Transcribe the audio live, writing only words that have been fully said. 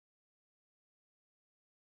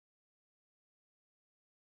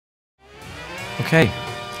Okay,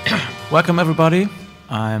 welcome everybody.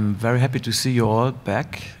 I'm very happy to see you all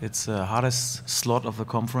back. It's the hardest slot of the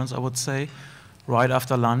conference, I would say, right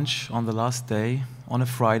after lunch on the last day, on a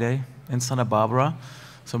Friday in Santa Barbara.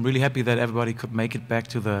 So I'm really happy that everybody could make it back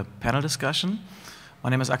to the panel discussion. My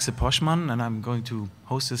name is Axel Poschmann, and I'm going to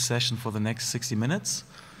host this session for the next 60 minutes.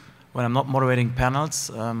 When I'm not moderating panels,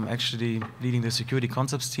 I'm actually leading the security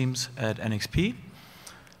concepts teams at NXP.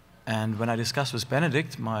 And when I discussed with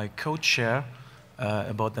Benedict, my co-chair,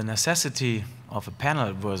 about the necessity of a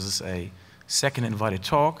panel versus a second invited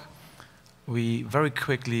talk, we very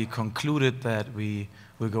quickly concluded that we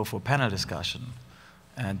will go for a panel discussion.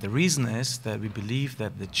 And the reason is that we believe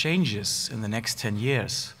that the changes in the next 10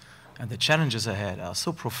 years and the challenges ahead are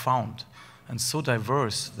so profound and so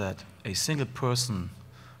diverse that a single person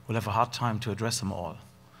will have a hard time to address them all.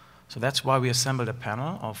 So that's why we assembled a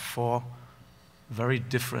panel of 4 very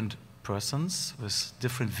different persons with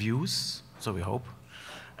different views, so we hope.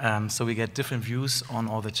 So we get different views on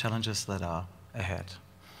all the challenges that are ahead.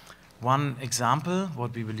 One example,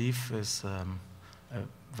 what we believe is a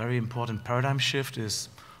very important paradigm shift, is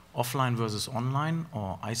offline versus online,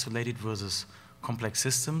 or isolated versus complex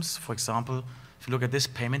systems. For example, if you look at this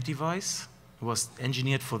payment device, it was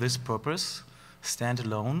engineered for this purpose,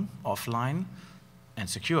 standalone, offline, and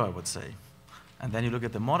secure, I would say. And then you look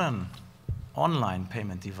at the modern online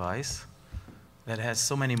payment device that has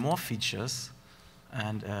so many more features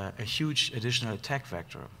and a huge additional attack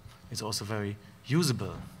vector. It's also very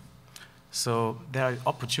usable. So there are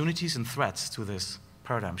opportunities and threats to this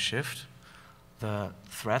paradigm shift. The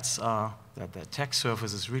threats are that the attack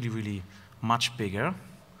surface is really, really much bigger,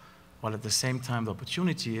 while at the same time the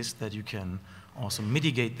opportunity is that you can also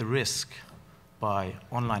mitigate the risk by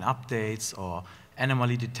online updates or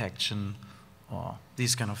anomaly detection or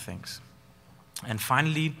these kind of things. And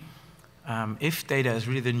finally, if data is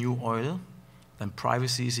really the new oil, then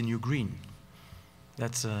privacy is the new green.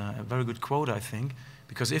 That's a very good quote, I think,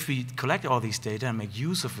 because if we collect all these data and make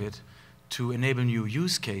use of it to enable new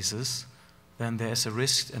use cases, then there's a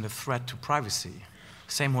risk and a threat to privacy.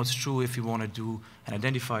 Same holds true if you want to do an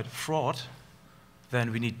identified fraud,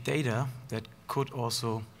 then we need data that could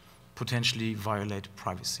also potentially violate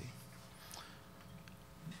privacy.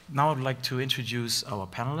 Now I'd like to introduce our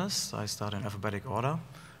panelists. I start in alphabetic order.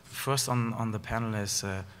 First on the panel is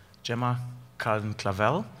Gemma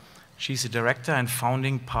Clavell. She's a director and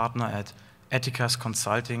founding partner at Eticas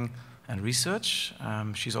Consulting and Research.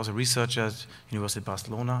 She's also a researcher at University of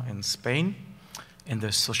Barcelona in Spain in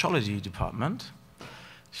the sociology department.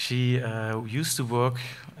 She used to work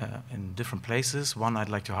in different places. One I'd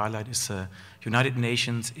like to highlight is the United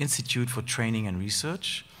Nations Institute for Training and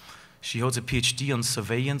Research. She holds a PhD on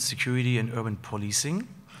surveillance, security, and urban policing.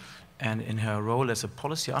 And in her role as a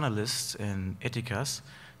policy analyst in Eticas,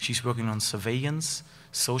 she's working on surveillance,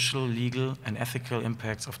 social, legal, and ethical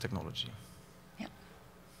impacts of technology. Yeah.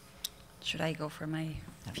 Should I go for my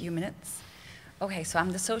few minutes? Okay, so I'm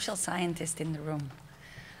the social scientist in the room.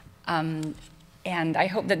 And I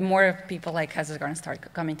hope that more people like us are going to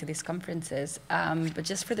start coming to these conferences. But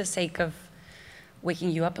just for the sake of waking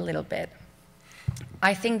you up a little bit,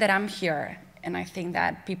 I think that I'm here, and I think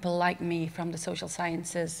that people like me from the social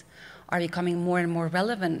sciences are becoming more and more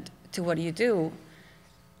relevant to what you do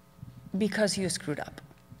because you screwed up.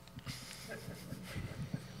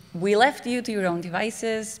 We left you to your own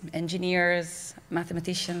devices, engineers,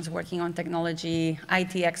 mathematicians working on technology,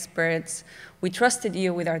 IT experts. We trusted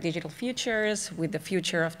you with our digital futures, with the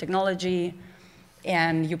future of technology,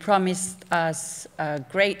 and you promised us a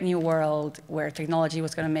great new world where technology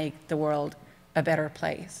was going to make the world a better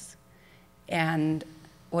place. And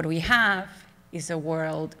what we have is a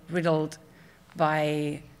world riddled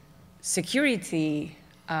by security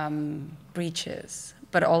breaches,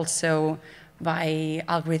 but also by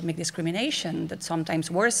algorithmic discrimination that sometimes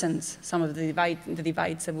worsens some of the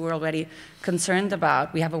divides that we're already concerned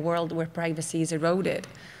about. We have a world where privacy is eroded.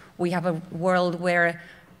 We have a world where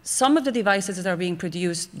some of the devices that are being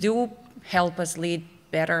produced do help us lead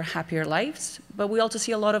better, happier lives, but we also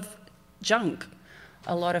see a lot of junk,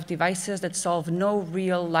 a lot of devices that solve no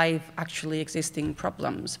real life actually existing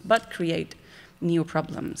problems, but create new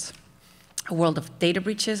problems. A world of data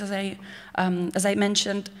breaches, as I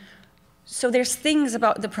mentioned. So there's things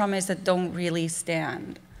about the promise that don't really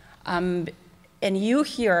stand. And you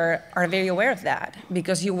here are very aware of that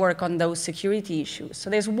because you work on those security issues.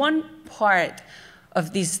 So there's one part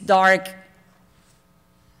of this dark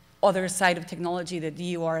other side of technology that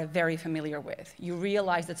you are very familiar with. You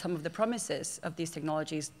realize that some of the promises of these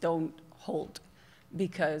technologies don't hold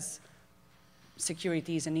because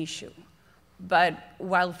security is an issue. But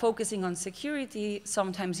while focusing on security,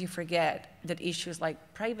 sometimes you forget that issues like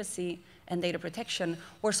privacy and data protection,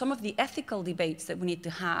 or some of the ethical debates that we need to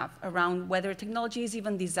have around whether technology is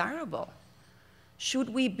even desirable.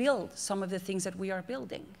 Should we build some of the things that we are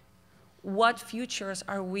building? What futures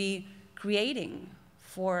are we creating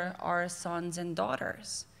for our sons and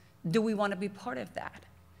daughters? Do we want to be part of that?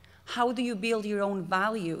 How do you build your own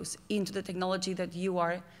values into the technology that you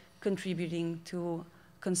are contributing to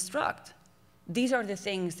construct? These are the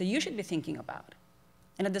things that you should be thinking about.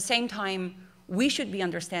 And at the same time, we should be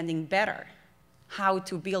understanding better how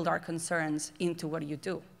to build our concerns into what you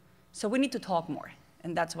do. So we need to talk more.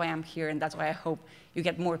 And that's why I'm here, and that's why I hope you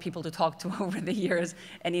get more people to talk to over the years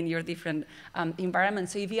and in your different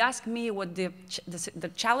environments. So if you ask me what the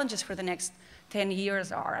challenges for the next 10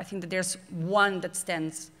 years are, I think that there's one that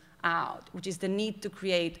stands out, which is the need to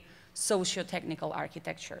create socio-technical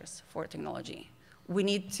architectures for technology. We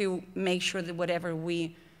need to make sure that whatever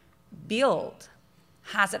we build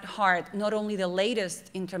has at heart not only the latest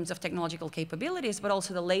in terms of technological capabilities, but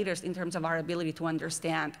also the latest in terms of our ability to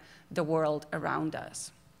understand the world around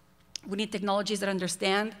us. We need technologies that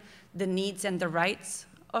understand the needs and the rights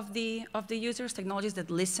of the users, technologies that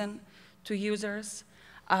listen to users,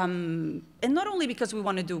 and not only because we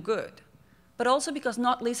want to do good, but also because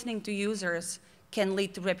not listening to users can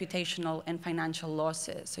lead to reputational and financial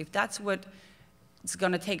losses. So if that's what it's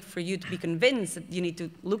going to take for you to be convinced that you need to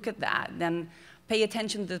look at that, then pay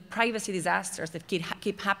attention to the privacy disasters that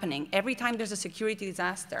keep happening. Every time there's a security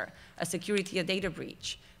disaster, a data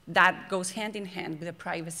breach, that goes hand in hand with a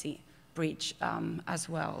privacy breach as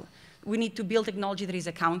well. We need to build technology that is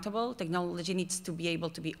accountable. Technology needs to be able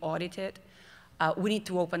to be audited. We need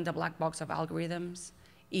to open the black box of algorithms.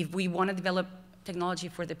 If we want to develop technology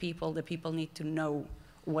for the people need to know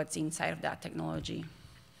what's inside of that technology.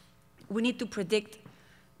 We need to predict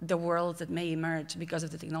the worlds that may emerge because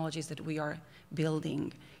of the technologies that we are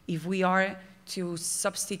building. If we are to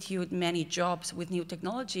substitute many jobs with new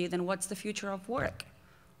technology, then what's the future of work?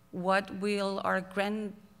 What will our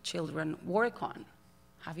grandchildren work on?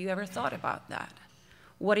 Have you ever thought about that?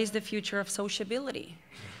 What is the future of sociability,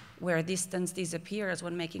 where distance disappears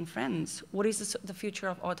when making friends? What is the future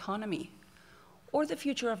of autonomy? Or the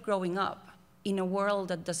future of growing up in a world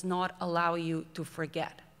that does not allow you to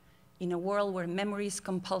forget, in a world where memory is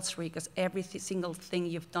compulsory because every single thing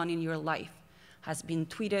you've done in your life has been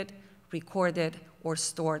tweeted, recorded, or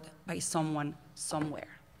stored by someone somewhere.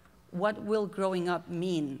 What will growing up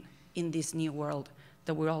mean in this new world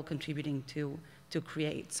that we're all contributing to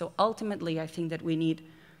create? So ultimately, I think that we need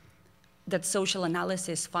that social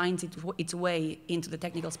analysis finds its way into the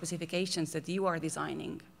technical specifications that you are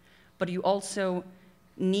designing, but you also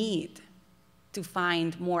need to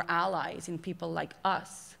find more allies in people like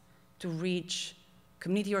us to reach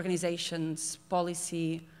community organizations,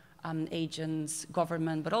 policy agents,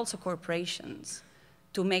 government, but also corporations,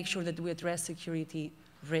 to make sure that we address security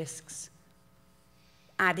risks,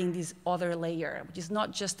 adding this other layer, which is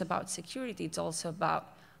not just about security, it's also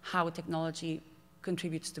about how technology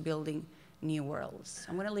contributes to building new worlds.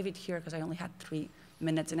 I'm going to leave it here because I only had 3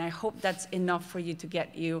 minutes, and I hope that's enough for you to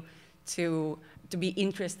get you to be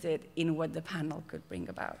interested in what the panel could bring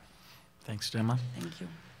about. Thanks, Gemma. Thank you.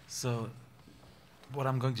 So what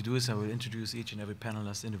I'm going to do is I will introduce each and every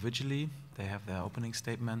panelist individually. They have their opening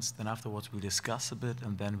statements. Then afterwards we'll discuss a bit,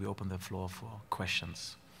 and then we open the floor for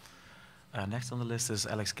questions. Next on the list is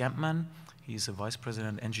Alex Gantman. He's a Vice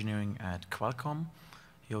President Engineering at Qualcomm.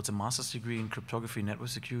 He holds a master's degree in cryptography network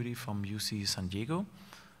security from UC San Diego.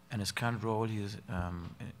 And his current role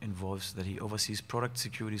involves that he oversees product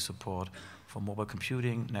security support for mobile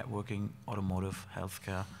computing, networking, automotive,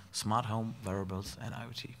 healthcare, smart home, wearables, and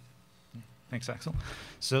IoT. Thanks, Axel.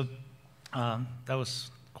 So that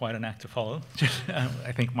was quite an act to follow.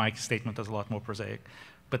 I think Mike's statement was a lot more prosaic,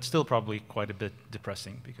 but still probably quite a bit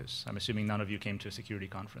depressing, because I'm assuming none of you came to a security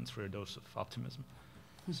conference for a dose of optimism.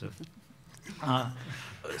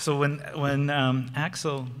 So when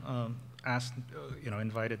Axel asked,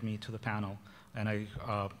 invited me to the panel, and I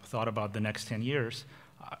thought about the next 10 years,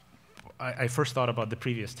 I first thought about the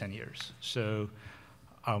previous 10 years. So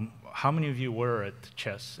how many of you were at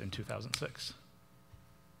CHES in 2006?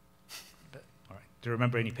 All right. Do you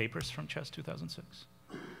remember any papers from CHES 2006?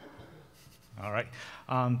 All right.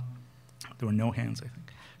 There were no hands, I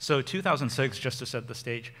think. So 2006, just to set the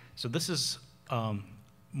stage, so this is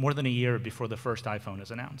more than a year before the first iPhone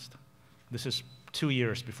is announced. This is 2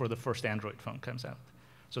 years before the first Android phone comes out.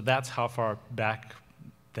 So that's how far back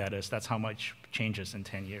that is. That's how much changes in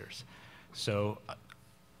 10 years. So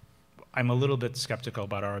I'm a little bit skeptical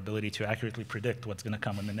about our ability to accurately predict what's going to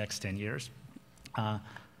come in the next 10 years.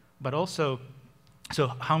 but also, so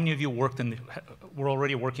how many of you were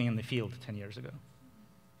already working in the field 10 years ago?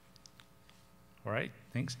 All right,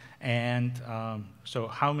 thanks. And so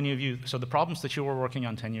how many of you, so the problems that you were working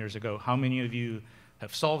on 10 years ago, how many of you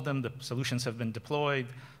have solved them? The solutions have been deployed.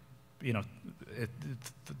 You know,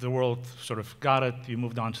 the world sort of got it. You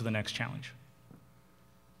moved on to the next challenge.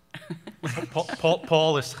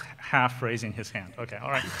 Paul is half raising his hand. Okay, all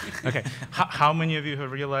right. Okay, how many of you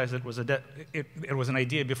have realized it was it was an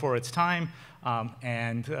idea before its time,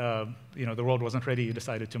 and you know, the world wasn't ready? You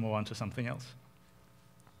decided to move on to something else.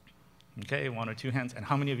 Okay, 1 or 2 hands. And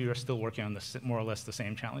how many of you are still working on more or less the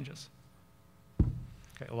same challenges?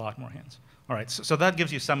 Okay, a lot more hands. All right, so that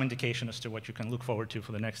gives you some indication as to what you can look forward to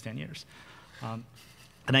for the next 10 years.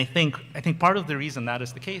 And I think part of the reason that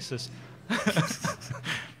is the case is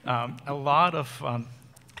a lot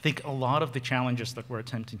of the challenges that we're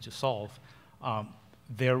attempting to solve,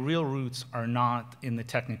 their real roots are not in the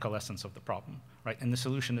technical essence of the problem, right? And the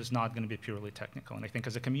solution is not going to be purely technical. And I think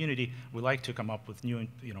as a community, we like to come up with new,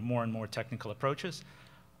 more and more technical approaches,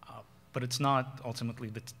 but it's not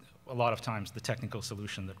ultimately a lot of times the technical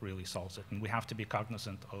solution that really solves it. And we have to be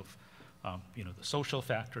cognizant of the social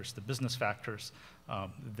factors, the business factors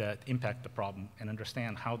that impact the problem, and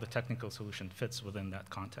understand how the technical solution fits within that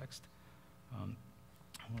context.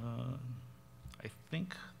 I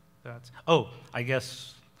think that's, I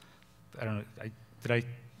guess, I don't know,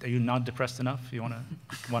 are you not depressed enough? You want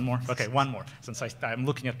to, one more? Okay, one more, since I'm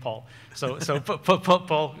looking at Paul. So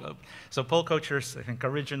Paul Kocher's, I think,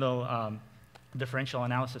 original differential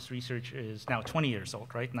analysis research is now 20 years old,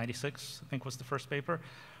 right? 96, I think, was the first paper.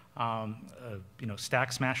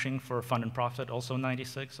 Stack smashing for fun and profit, also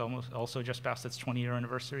 96, also just past its 20-year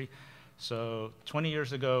anniversary. So 20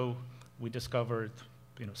 years ago, we discovered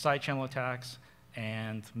side channel attacks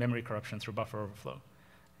and memory corruption through buffer overflow.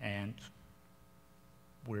 And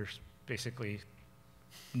we're basically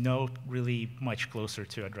not really much closer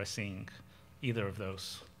to addressing either of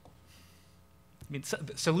those. I mean,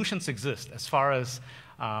 solutions exist as far as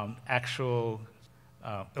actual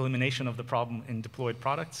elimination of the problem in deployed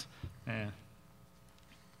products. No.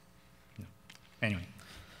 Anyway.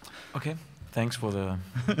 Okay, thanks for the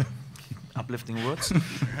uplifting words.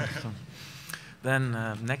 Then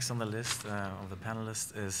next on the list of the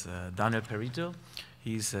panelists is Daniele Perito.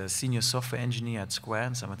 He's a senior software engineer at Square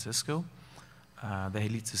in San Francisco. There he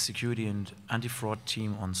leads the security and anti-fraud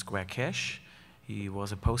team on Square Cache. He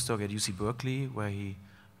was a postdoc at UC Berkeley, where he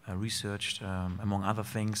researched, among other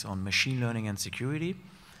things, on machine learning and security.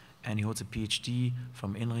 And he holds a PhD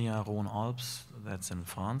from INRIA Rhône-Alpes, that's in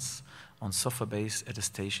France, on software-based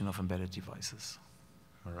attestation of embedded devices.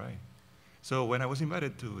 All right. So when I was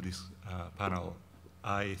invited to this panel,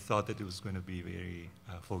 I thought that it was going to be very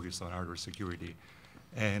focused on hardware security.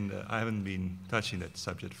 And I haven't been touching that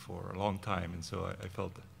subject for a long time, and so I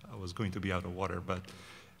felt I was going to be out of water. But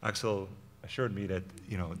Axel assured me that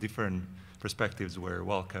different perspectives were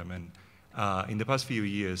welcome. And in the past few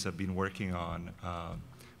years, I've been working on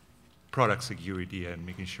product security and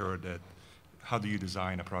making sure that how do you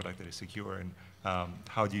design a product that is secure, and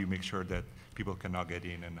how do you make sure that people cannot get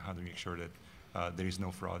in, and how do you make sure that there is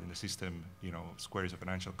no fraud in the system. Square is a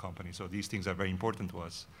financial company, so these things are very important to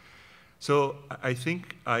us. So I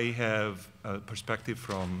think I have a perspective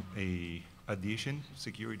from a addition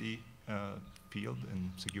security field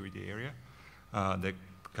and security area that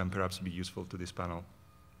can perhaps be useful to this panel.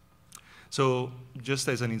 So just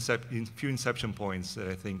as few inception points that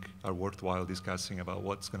I think are worthwhile discussing about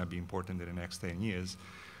what's going to be important in the next 10 years,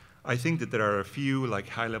 I think that there are a few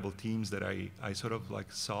high-level themes that I sort of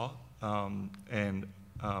saw.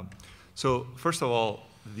 So first of all,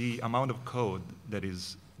 the amount of code that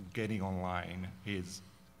is getting online is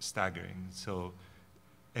staggering. So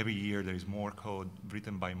every year there is more code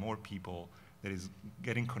written by more people that is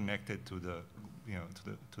getting connected to the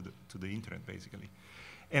to the internet, basically.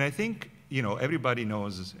 And I think everybody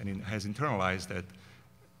knows and has internalized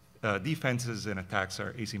that defenses and attacks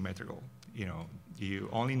are asymmetrical. You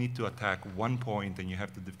only need to attack one point and you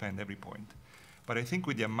have to defend every point. But I think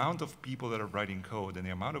with the amount of people that are writing code and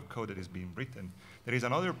the amount of code that is being written, there is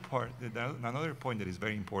another point that is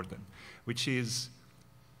very important, which is,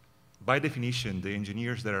 by definition, the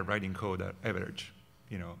engineers that are writing code are average,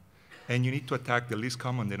 and you need to attack the least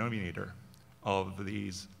common denominator of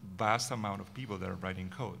these vast amount of people that are writing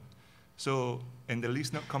code. So, and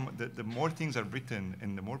the more things are written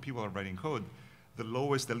and the more people are writing code, the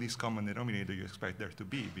lowest the least common denominator you expect there to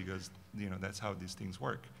be, because that's how these things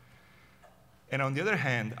work. And on the other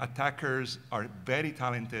hand, attackers are very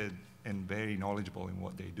talented and very knowledgeable in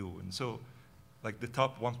what they do. And so, the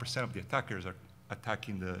top 1% of the attackers are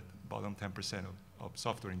attacking the bottom 10% of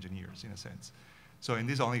software engineers, in a sense. So, and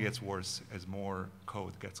this only gets worse as more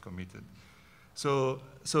code gets committed. So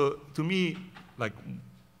to me, like,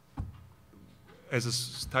 as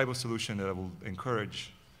a type of solution that I will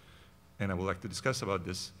encourage, and I would like to discuss about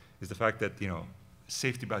this, is the fact that,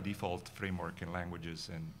 safety by default framework and languages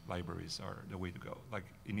and libraries are the way to go. Like,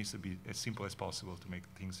 it needs to be as simple as possible to make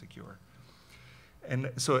things secure. And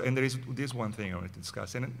so, and there is this one thing I wanted to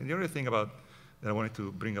discuss. And the other thing that I wanted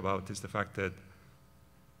to bring about is the fact that,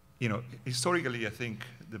 historically, I think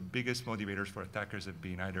the biggest motivators for attackers have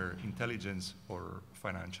been either intelligence or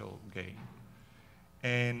financial gain.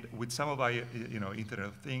 And with some of our, Internet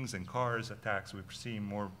of Things and cars attacks, we're seeing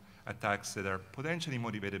more attacks that are potentially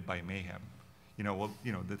motivated by mayhem.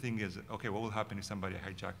 The thing is, okay, what will happen if somebody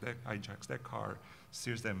hijacks that car,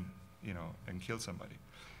 steers them, and kills somebody?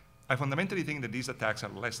 I fundamentally think that these attacks are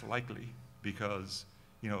less likely because,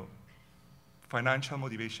 financial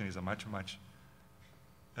motivation is a much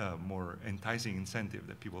more enticing incentive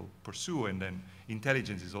that people pursue, and then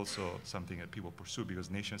intelligence is also something that people pursue because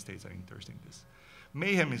nation states are interested in this.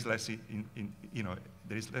 Mayhem is less,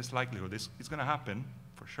 there is less likelihood. It's going to happen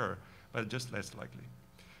for sure, but just less likely.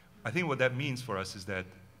 I think what that means for us is that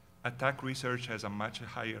attack research has a much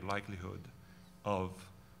higher likelihood of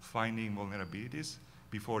finding vulnerabilities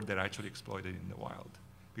before they're actually exploited in the wild.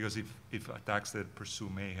 Because if attacks that pursue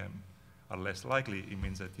mayhem are less likely, it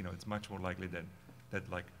means that it's much more likely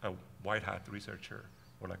that like a white hat researcher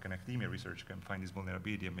or like an academia researcher can find this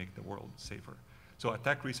vulnerability and make the world safer. So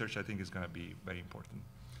attack research, I think, is going to be very important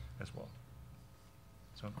as well.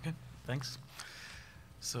 So. Okay, thanks.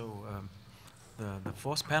 So the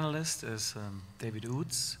fourth panelist is David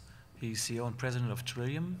Oots. He's CEO and president of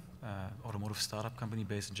Trillium, automotive startup company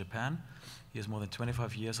based in Japan. He has more than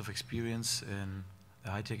 25 years of experience in the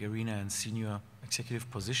high-tech arena and senior executive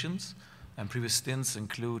positions. And previous stints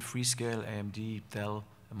include Freescale, AMD, Dell,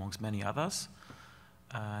 amongst many others.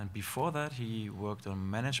 And before that, he worked on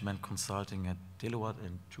management consulting at Deloitte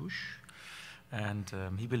and Touche. And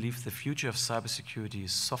he believes the future of cybersecurity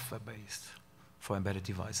is software-based for embedded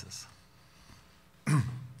devices.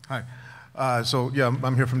 Hi.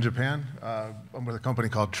 I'm here from Japan. I'm with a company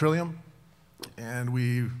called Trillium. And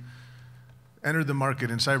we entered the market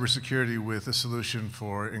in cybersecurity with a solution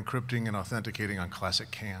for encrypting and authenticating on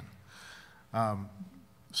classic CAN.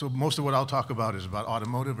 So most of what I'll talk about is about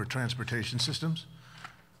automotive or transportation systems.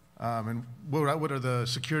 And what are the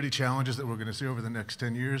security challenges that we're going to see over the next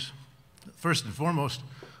 10 years? First and foremost,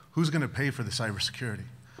 who's going to pay for the cybersecurity?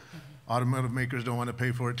 Automotive makers don't want to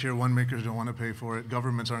pay for it. Tier 1 makers don't want to pay for it.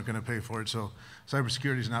 Governments aren't going to pay for it. So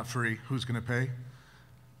cybersecurity is not free. Who's going to pay?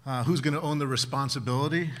 Who's going to own the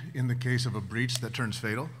responsibility in the case of a breach that turns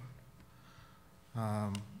fatal?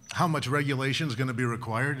 How much regulation is going to be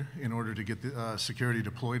required in order to get the security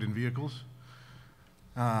deployed in vehicles?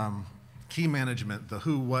 Key management, the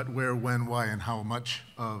who, what, where, when, why, and how much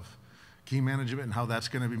of key management and how that's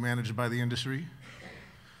going to be managed by the industry.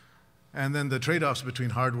 And then the trade-offs between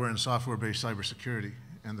hardware and software-based cybersecurity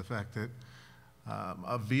and the fact that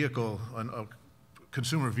a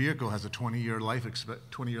consumer vehicle has a 20-year life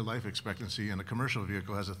expectancy and a commercial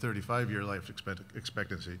vehicle has a 35-year life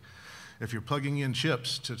expectancy. If you're plugging in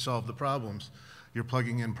chips to solve the problems, you're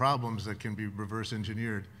plugging in problems that can be reverse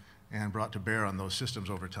engineered and brought to bear on those systems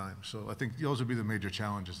over time. So I think those would be the major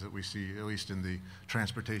challenges that we see, at least in the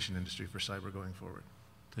transportation industry for cyber going forward.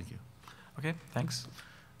 Thank you. Okay, thanks.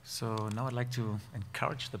 So now I'd like to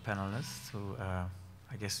encourage the panelists to,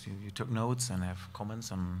 I guess you took notes and have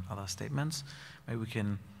comments on other statements. Maybe we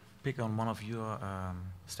can pick on one of your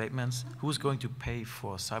statements. Who's going to pay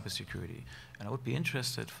for cybersecurity? And I would be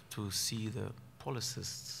interested to see the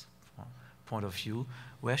policist's point of view.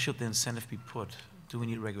 Where should the incentive be put? Do we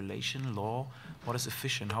need regulation, law? What is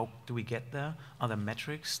efficient? How do we get there? Are there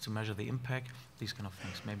metrics to measure the impact? These kind of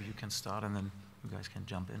things. Maybe you can start and then you guys can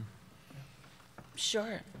jump in.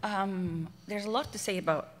 Sure. There's a lot to say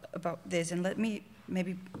about this, and let me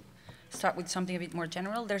maybe start with something a bit more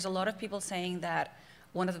general. There's a lot of people saying that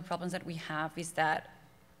one of the problems that we have is that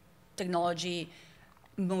technology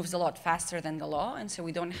moves a lot faster than the law, and so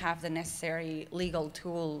we don't have the necessary legal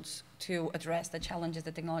tools to address the challenges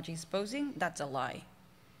that technology is posing. That's a lie.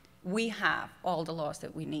 We have all the laws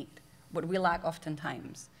that we need. What we lack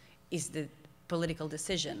oftentimes is the political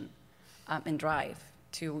decision and drive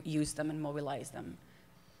to use them and mobilize them.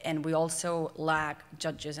 And we also lack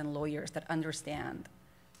judges and lawyers that understand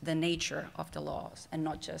the nature of the laws and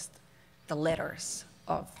not just the letters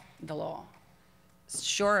of the law.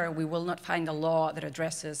 Sure, we will not find a law that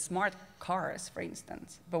addresses smart cars, for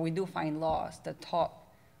instance, but we do find laws that talk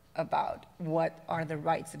about what are the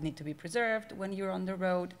rights that need to be preserved when you're on the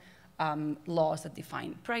road, laws that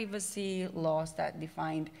define privacy, laws that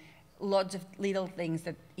define lots of little things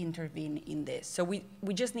that intervene in this. So we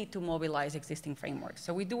just need to mobilize existing frameworks.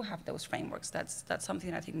 So we do have those frameworks. That's something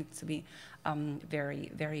that I think needs to be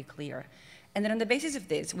very, very clear. And then on the basis of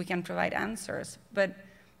this, we can provide answers. But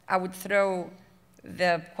I would throw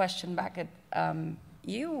the question back at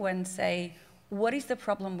you and say, what is the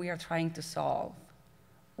problem we are trying to solve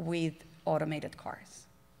with automated cars?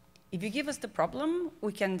 If you give us the problem,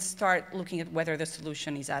 we can start looking at whether the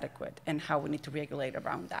solution is adequate and how we need to regulate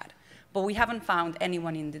around that. But we haven't found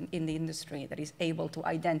anyone in the industry that is able to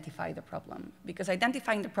identify the problem, because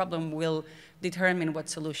identifying the problem will determine what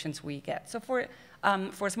solutions we get. So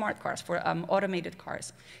for smart cars, for automated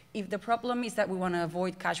cars, if the problem is that we want to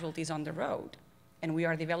avoid casualties on the road, and we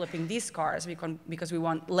are developing these cars because we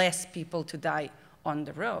want less people to die on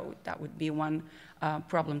the road, that would be one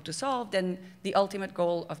problem to solve, then the ultimate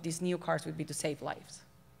goal of these new cars would be to save lives.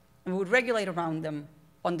 And we would regulate around them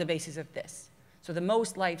on the basis of this. So the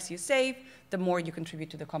most lives you save, the more you contribute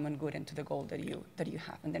to the common good and to the goal that you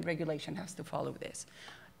have. And then regulation has to follow this.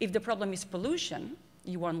 If the problem is pollution,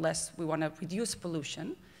 we want to reduce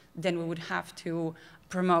pollution, then we would have to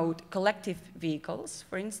promote collective vehicles,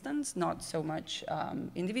 for instance, not so much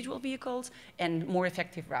individual vehicles, and more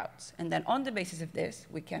effective routes. And then on the basis of this,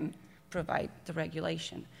 we can provide the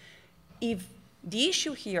regulation. If the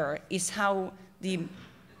issue here is how the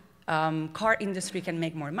car industry can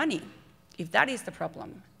make more money, if that is the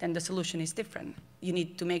problem, then the solution is different. You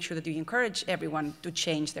need to make sure that you encourage everyone to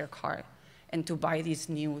change their car and to buy this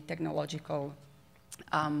new technological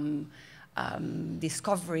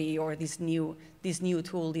discovery or this new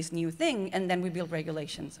tool, this new thing, and then we build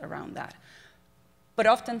regulations around that. But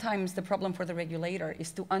oftentimes the problem for the regulator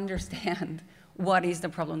is to understand what is the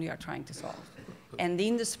problem we are trying to solve. And the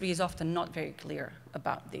industry is often not very clear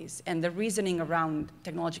about this. And the reasoning around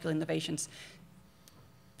technological innovations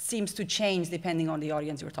seems to change depending on the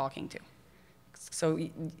audience you're talking to. So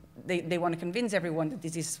they want to convince everyone that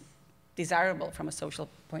this is desirable from a social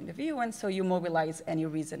point of view, and so you mobilize any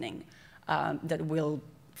reasoning that will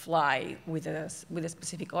fly with a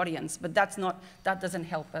specific audience, but that doesn't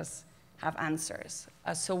help us have answers.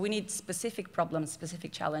 So we need specific problems,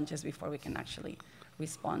 specific challenges before we can actually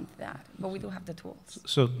respond to that. But we do have the tools.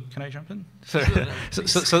 So can I jump in? So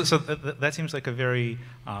that seems like a very,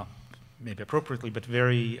 maybe appropriately, but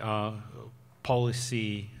very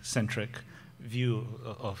policy-centric view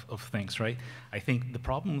of things, right? I think the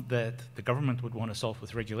problem that the government would want to solve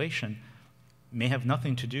with regulation may have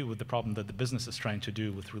nothing to do with the problem that the business is trying to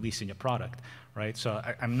do with releasing a product, right? So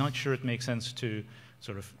I'm not sure it makes sense to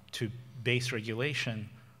to base regulation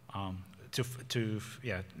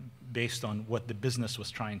based on what the business was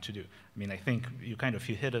trying to do. I mean, I think you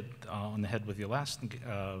hit it on the head with your last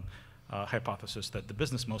hypothesis that the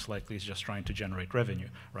business most likely is just trying to generate revenue,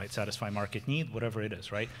 right? Satisfy market need, whatever it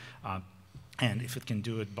is, right? And if it can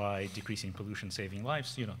do it by decreasing pollution, saving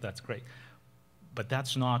lives, that's great. But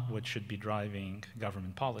that's not what should be driving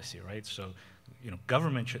government policy, right? So,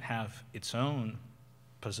 government should have its own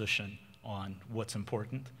position on what's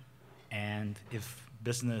important, and if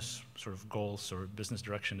business goals or business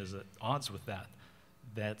direction is at odds with that,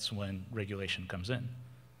 that's when regulation comes in.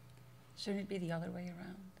 Shouldn't it be the other way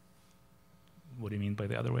around? What do you mean by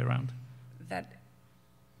the other way around? That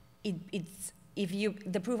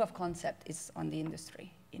the proof of concept is on the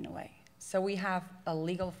industry in a way. So we have a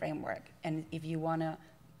legal framework, and if you want to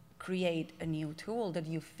create a new tool that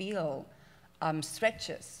you feel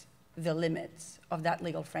stretches the limits of that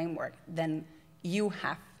legal framework, then you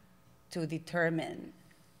have to determine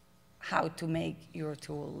how to make your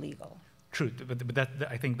tool legal. True, but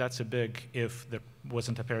I think that's a big if that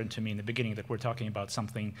wasn't apparent to me in the beginning, that we're talking about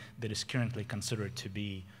something that is currently considered to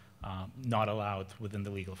be not allowed within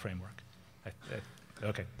the legal framework.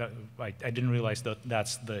 Okay, I didn't realize that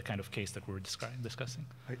that's the kind of case that we're discussing.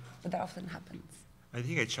 But that often happens. I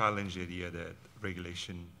think I challenge the idea that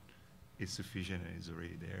regulation is sufficient and is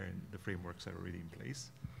already there and the frameworks are already in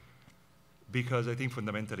place. Because I think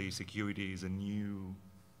fundamentally security is a new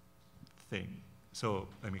thing. So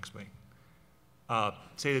let me explain.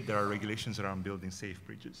 Say that there are regulations around building safe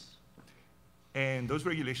bridges. And those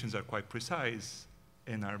regulations are quite precise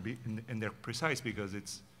and they're precise because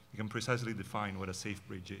you can precisely define what a safe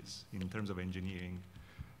bridge is in terms of engineering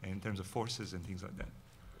and in terms of forces and things like that.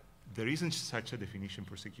 There isn't such a definition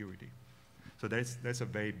for security. So that's a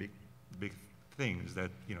very big thing, is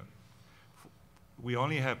that, we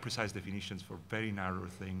only have precise definitions for very narrow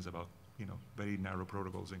things about, very narrow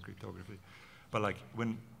protocols and cryptography. But like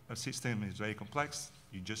when a system is very complex,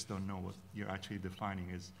 you just don't know what you're actually defining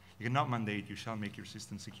is. You cannot mandate you shall make your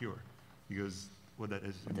system secure, because what that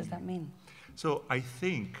is. What does that mean? So I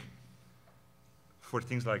think for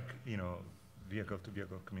things like, you know,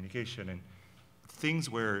 vehicle-to-vehicle communication and things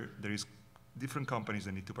where there is different companies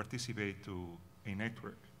that need to participate to a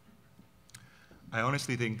network, I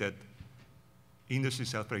honestly think that industry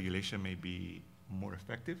self-regulation may be more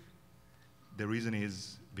effective. The reason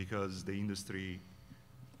is because the industry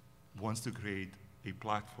wants to create a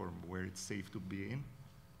platform where it's safe to be in.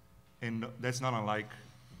 And that's not unlike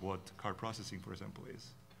what car processing, for example, is,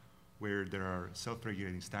 where there are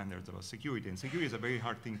self-regulating standards about security. And security is a very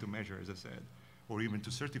hard thing to measure, as I said, or even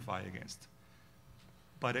to certify against.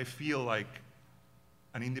 But I feel like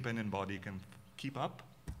an independent body can keep up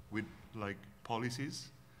with like policies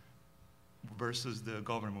versus the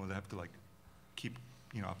government would have to like keep,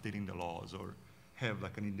 you know, updating the laws or have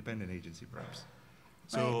like an independent agency perhaps.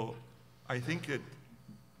 So I think that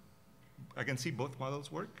I can see both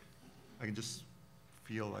models work. I can just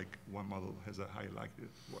feel like one model has a high likelihood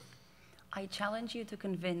to work. I challenge you to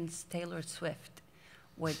convince Taylor Swift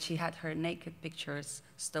when she had her naked pictures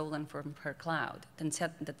stolen from her cloud,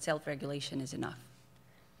 that self-regulation is enough.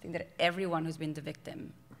 I think that everyone who's been the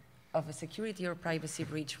victim of a security or privacy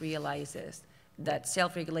breach realizes that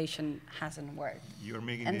self-regulation hasn't worked. You're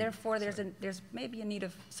making and therefore, there's maybe a need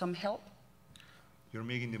of some help. You're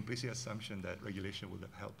making the implicit assumption that regulation would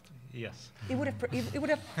have helped. Yes. It would have protected. It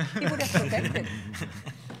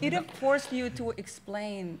would have forced you to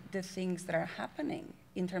explain the things that are happening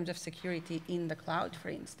in terms of security in the cloud, for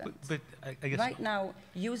instance. But I guess right now,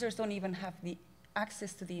 users don't even have the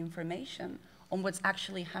access to the information on what's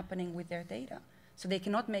actually happening with their data. So they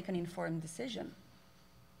cannot make an informed decision.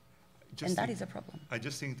 And that is a problem. I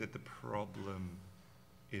just think that the problem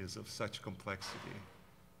is of such complexity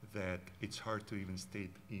that it's hard to even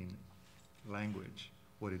state in language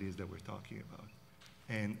what it is that we're talking about.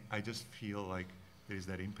 And I just feel like there is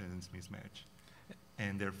that impedance mismatch.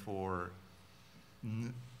 And therefore,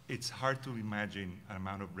 it's hard to imagine an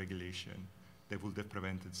amount of regulation that would have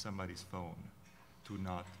prevented somebody's phone to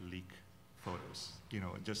not leak photos. You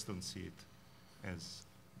know, I just don't see it as,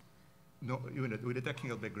 no, even with a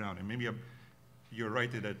technical background. And maybe you're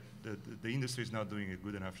right that the industry is not doing a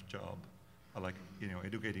good enough job like, you know,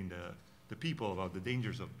 educating the people about the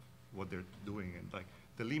dangers of what they're doing and like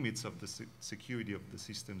the limits of the security of the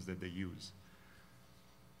systems that they use.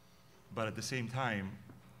 But at the same time,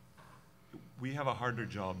 we have a harder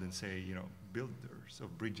job than, say, you know, builders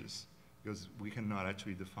of bridges, because we cannot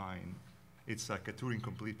actually define. It's like a Turing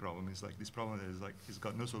complete problem. It's like this problem that is like, it's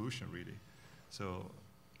got no solution really. So,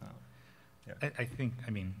 yeah. I think,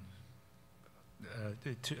 I mean,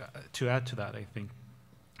 to add to that, I think,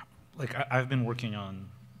 like I've been working on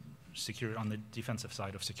security, on the defensive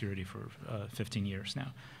side of security for 15 years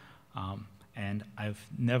now. And I've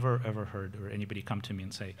never ever heard or anybody come to me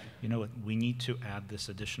and say, you know what, we need to add this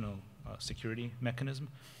additional security mechanism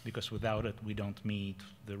because without it we don't meet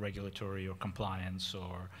the regulatory or compliance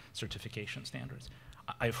or certification standards.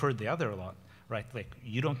 I've heard the other a lot, right? Like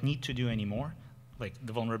you don't need to do any more. Like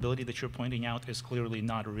the vulnerability that you're pointing out is clearly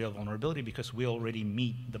not a real vulnerability because we already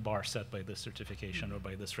meet the bar set by this certification or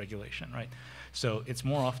by this regulation, right? So it's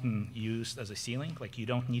more often used as a ceiling, like you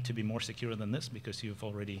don't need to be more secure than this because you've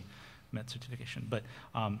already met certification. But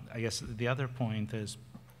I guess the other point is,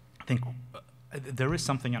 I think there is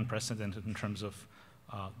something unprecedented in terms of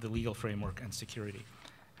the legal framework and security.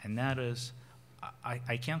 And that is,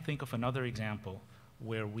 I can't think of another example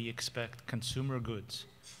where we expect consumer goods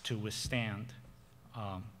to withstand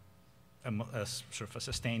a sort of a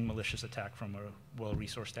sustained malicious attack from a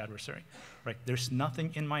well-resourced adversary, right? There's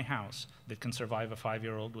nothing in my house that can survive a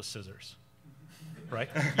 5-year-old with scissors, right?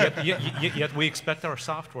 Yet we expect our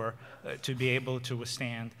software to be able to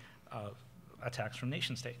withstand attacks from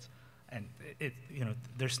nation states. And you know,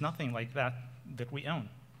 there's nothing like that that we own,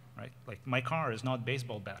 right? Like my car is not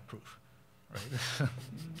baseball bat proof, right?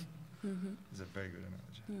 It's a very good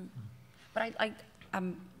analogy. But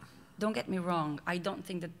don't get me wrong, I don't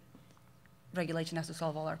think that regulation has to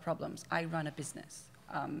solve all our problems. I run a business.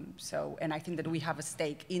 And I think that we have a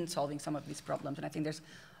stake in solving some of these problems. And I think there's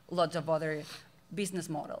lots of other business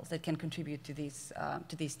models that can contribute to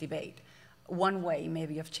this debate. One way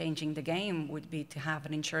maybe of changing the game would be to have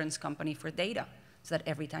an insurance company for data, so that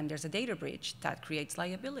every time there's a data breach, that creates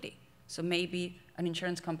liability. So maybe an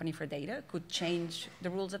insurance company for data could change the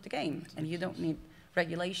rules of the game, and you don't need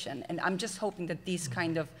regulation. And I'm just hoping that these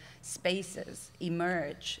kind of spaces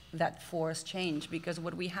emerge that force change, because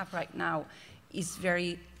what we have right now is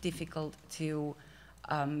very difficult to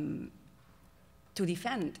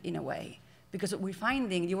defend in a way. Because what we're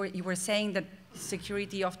finding, you were saying that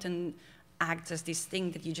security often acts as this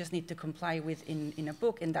thing that you just need to comply with in a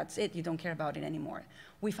book, and that's it. You don't care about it anymore.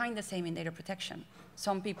 We find the same in data protection.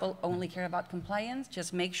 Some people only care about compliance,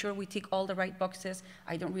 just make sure we tick all the right boxes.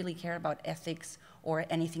 I don't really care about ethics or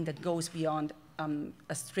anything that goes beyond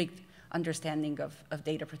a strict understanding of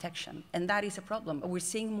data protection. And that is a problem. We're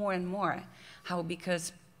seeing more and more how,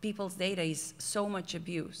 because people's data is so much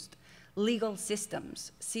abused, legal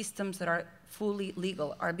systems that are fully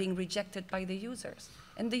legal are being rejected by the users.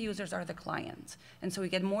 And the users are the clients. And so we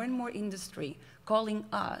get more and more industry calling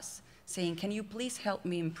us, saying, can you please help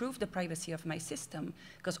me improve the privacy of my system?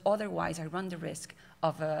 Because otherwise I run the risk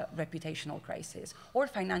of a reputational crisis or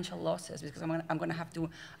financial losses, because I'm going to have to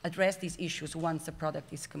address these issues once the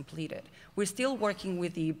product is completed. We're still working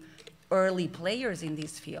with the early players in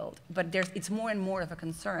this field, but it's more and more of a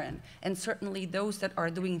concern. And certainly those that are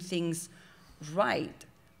doing things right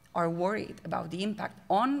are worried about the impact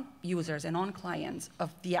on users and on clients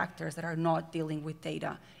of the actors that are not dealing with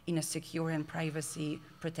data in a secure and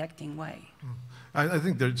privacy-protecting way. I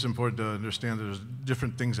think that it's important to understand that there's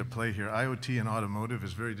different things at play here. IoT and automotive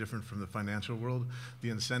is very different from the financial world. The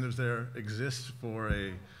incentives there exist for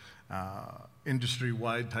a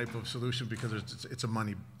industry-wide type of solution because it's a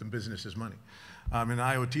money, the business is money. In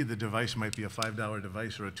IoT, the device might be a $5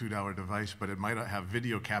 device or a $2 device, but it might have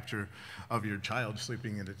video capture of your child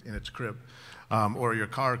sleeping in its crib, or your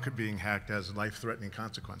car being hacked has life-threatening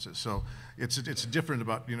consequences. So it's different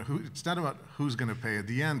about, it's not about who's going to pay. At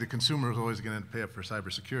the end, the consumer is always going to pay up for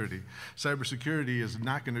cybersecurity. Cybersecurity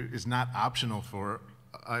is not optional for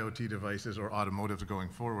IoT devices or automotives going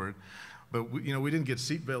forward. But we didn't get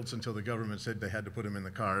seat belts until the government said they had to put them in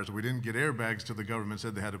the cars. We didn't get airbags till the government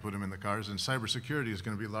said they had to put them in the cars. And cybersecurity is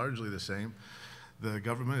going to be largely the same. The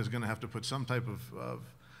government is going to have to put some type of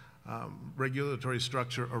regulatory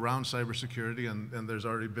structure around cybersecurity. And there's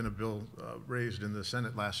already been a bill raised in the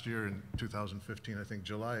Senate last year in 2015, I think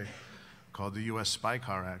July, called the U.S. Spy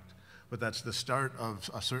Car Act. But that's the start of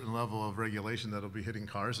a certain level of regulation that'll be hitting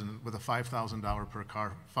cars, and with a $5,000 per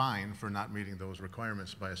car fine for not meeting those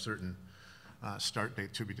requirements by a certain start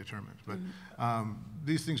date to be determined. But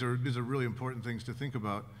these are really important things to think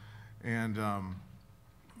about. And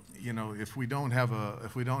if we don't have a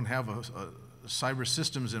cyber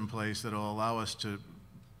systems in place that'll allow us to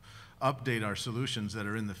update our solutions that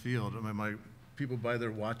are in the field. I mean, people buy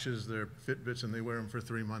their watches, their Fitbits, and they wear them for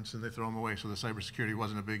 3 months and they throw them away. So the cybersecurity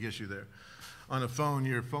wasn't a big issue there. On a phone,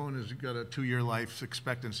 your phone has got a 2-year life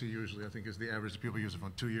expectancy usually, I think is the average people use a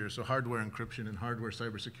phone, 2 years. So hardware encryption and hardware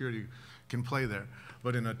cybersecurity can play there.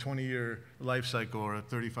 But in a 20-year life cycle or a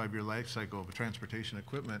 35-year life cycle of transportation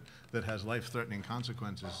equipment that has life-threatening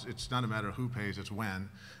consequences, it's not a matter of who pays, it's when,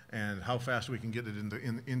 and how fast we can get it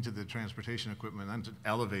into the transportation equipment, into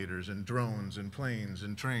elevators and drones and planes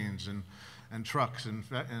and trains and trucks and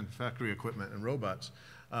factory equipment and robots.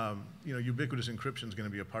 Ubiquitous encryption is going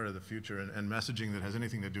to be a part of the future, and messaging that has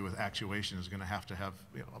anything to do with actuation is going to have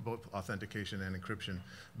both authentication and encryption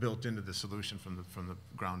built into the solution from the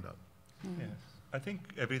ground up. Yes. I think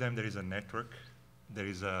every time there is a network, there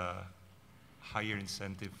is a higher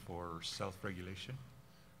incentive for self-regulation.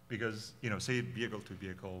 Because, say vehicle to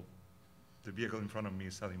vehicle, the vehicle in front of me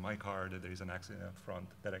is telling my car that there is an accident up front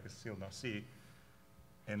that I can still not see.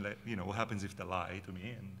 And what happens if they lie to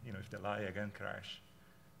me? And if they lie, I can crash.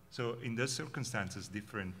 So in those circumstances,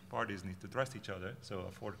 different parties need to trust each other. So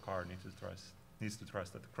a Ford car needs to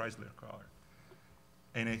trust a Chrysler car.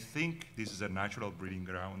 And I think this is a natural breeding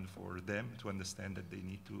ground for them to understand that they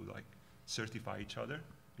need to certify each other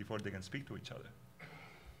before they can speak to each other.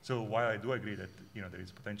 So while I do agree that there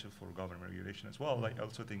is potential for government regulation as well, I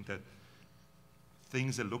also think that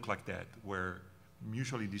things that look like that, where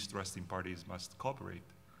mutually distrusting parties must cooperate,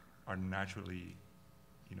 are naturally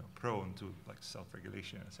prone to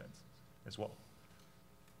self-regulation in a sense as well.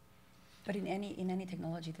 But in any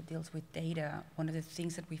technology that deals with data, one of the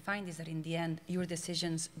things that we find is that in the end, your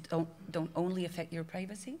decisions don't only affect your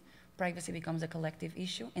privacy. Privacy becomes a collective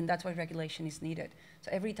issue, and that's why regulation is needed.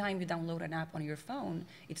 So every time you download an app on your phone,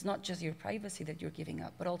 it's not just your privacy that you're giving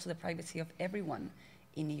up, but also the privacy of everyone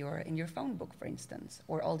in your phone book, for instance,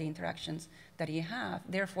 or all the interactions that you have.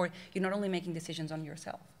 Therefore, you're not only making decisions on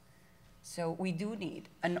yourself. So we do need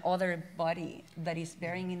another body that is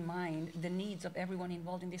bearing in mind the needs of everyone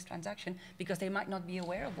involved in this transaction, because they might not be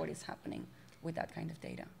aware of what is happening with that kind of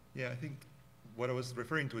data. Yeah, I think what I was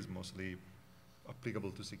referring to is mostly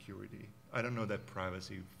applicable to security. I don't know that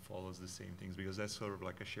privacy follows the same things, because that's sort of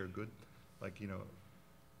like a shared good, the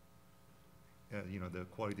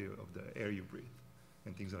quality of the air you breathe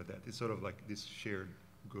and things like that. It's sort of like this shared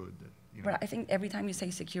good. You know. But I think every time you say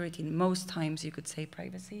security, most times you could say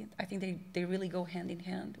privacy. I think they really go hand in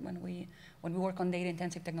hand when we work on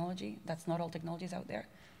data-intensive technology. That's not all technologies out there,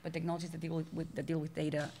 but technologies that deal with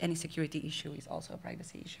data, any security issue is also a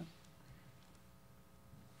privacy issue.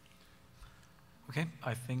 Okay,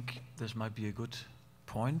 I think this might be a good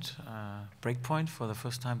point, break point for the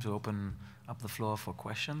first time to open up the floor for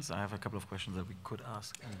questions. I have a couple of questions that we could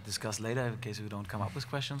ask and discuss later in case we don't come up with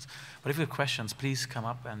questions. But if you have questions, please come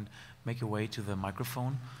up and make your way to the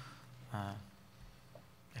microphone. Yeah,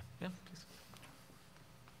 please.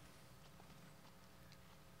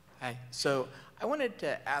 Hi. So I wanted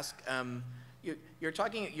to ask, you're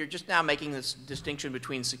just now making this distinction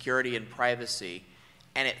between security and privacy,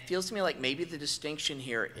 and it feels to me like maybe the distinction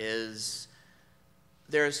here is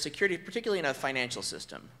there's security, particularly in a financial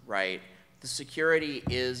system, right? The security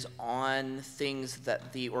is on things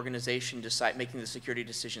that the organization making the security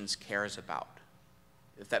decisions cares about.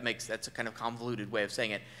 If that's a kind of convoluted way of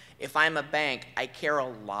saying it. If I'm a bank, I care a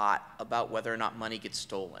lot about whether or not money gets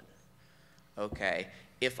stolen. Okay.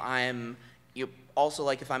 If I'm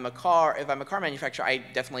a car manufacturer, I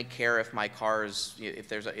definitely care if my car's, if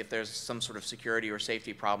there's some sort of security or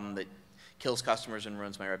safety problem that kills customers and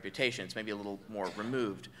ruins my reputation. It's maybe a little more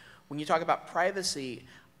removed. When you talk about privacy,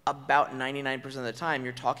 about 99% of the time,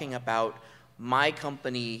 you're talking about my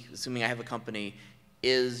company, assuming I have a company,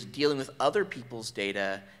 is dealing with other people's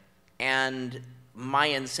data, and my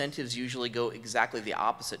incentives usually go exactly the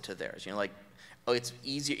opposite to theirs. You know, like, oh, it's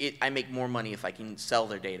easier, I make more money if I can sell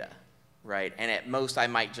their data, right? And at most, I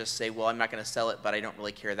might just say, well, I'm not going to sell it, but I don't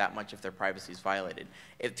really care that much if their privacy is violated.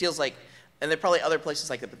 It feels like, and there are probably other places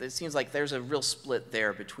like that, but it seems like there's a real split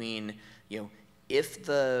there between,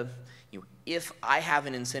 if I have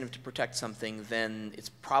an incentive to protect something, then it's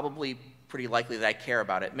probably pretty likely that I care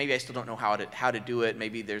about it. Maybe I still don't know how to do it.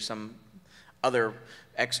 Maybe there's some other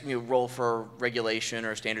role for regulation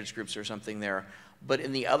or standards groups or something there. But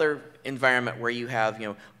in the other environment where you have,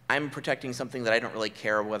 I'm protecting something that I don't really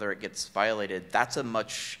care whether it gets violated, that's a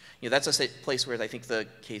much, that's a place where I think the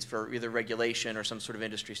case for either regulation or some sort of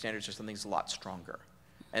industry standards or something is a lot stronger.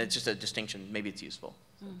 And it's just a distinction. Maybe it's useful.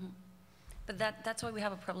 Mm-hmm. But that's why we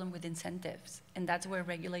have a problem with incentives, and that's where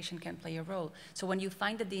regulation can play a role. So when you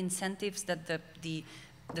find that the incentives that that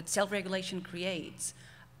self-regulation creates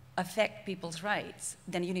affect people's rights,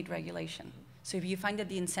 then you need regulation. So if you find that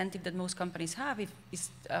the incentive that most companies have is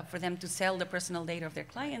for them to sell the personal data of their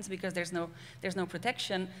clients because there's no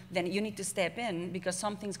protection, then you need to step in because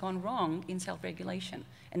something's gone wrong in self-regulation.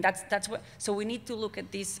 And that's what. So we need to look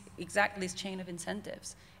at this chain of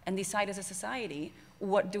incentives and decide as a society,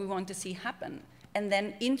 what do we want to see happen? And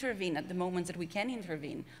then intervene at the moments that we can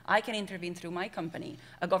intervene. I can intervene through my company.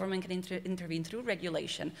 A government can intervene through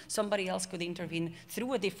regulation. Somebody else could intervene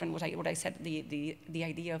through a different, what I said, the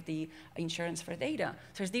idea of the insurance for data.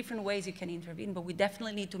 So there's different ways you can intervene, but we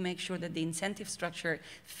definitely need to make sure that the incentive structure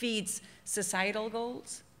feeds societal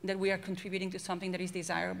goals, that we are contributing to something that is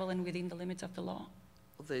desirable and within the limits of the law.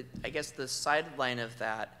 Well, I guess the sideline of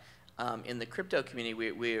that, in the crypto community,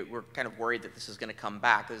 we're kind of worried that this is going to come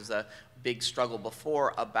back. There's a big struggle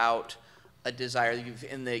before about a desire.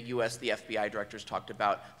 In the U.S., the FBI directors talked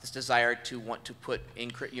about this desire to want to put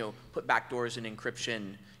backdoors in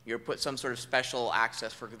encryption, put some sort of special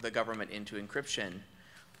access for the government into encryption.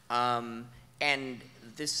 And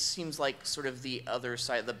this seems like sort of the other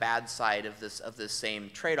side, the bad side of this same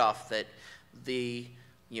trade-off, that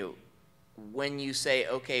when you say,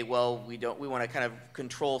 okay, well, we want to kind of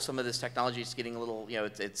control some of this technology, it's getting a little,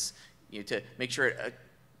 to make sure it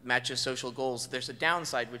matches social goals. There's a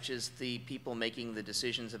downside, which is the people making the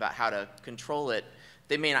decisions about how to control it.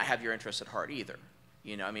 They may not have your interests at heart either.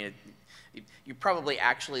 You're probably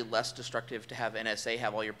actually less destructive to have NSA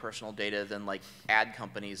have all your personal data than like ad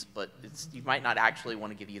companies, but you might not actually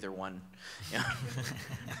want to give either one.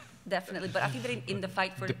 Definitely, but I think that in the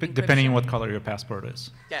fight for depending on what color your passport is.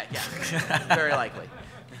 Yeah, very likely.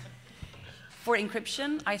 For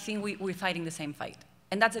encryption, I think we're fighting the same fight.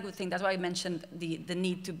 And that's a good thing. That's why I mentioned the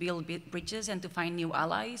need to build bridges and to find new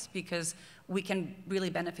allies, because we can really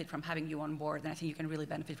benefit from having you on board, and I think you can really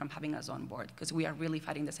benefit from having us on board, because we are really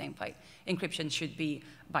fighting the same fight. Encryption should be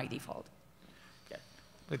by default.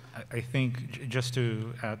 Yeah. I think, just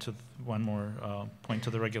to add to one more point to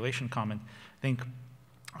the regulation comment, I think,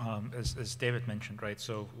 as David mentioned, right,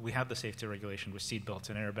 so we have the safety regulation with seat belts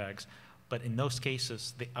and airbags, but in those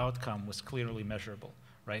cases, the outcome was clearly measurable,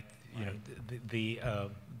 right?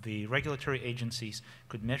 The regulatory agencies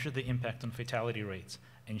could measure the impact on fatality rates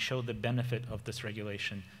and show the benefit of this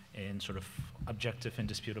regulation in sort of objective,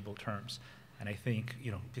 indisputable terms. And I think,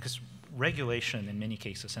 because regulation in many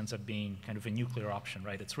cases ends up being kind of a nuclear option,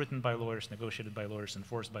 right? It's written by lawyers, negotiated by lawyers,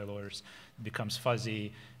 enforced by lawyers, it becomes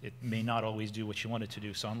fuzzy, it may not always do what you want it to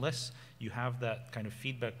do. So unless you have that kind of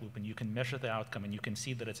feedback loop and you can measure the outcome and you can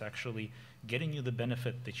see that it's actually getting you the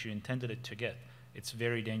benefit that you intended it to get, it's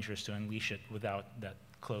very dangerous to unleash it without that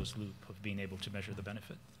closed loop of being able to measure the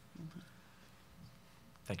benefit.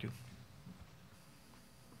 Thank you.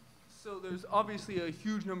 So there's obviously a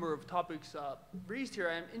huge number of topics raised here.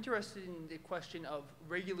 I'm interested in the question of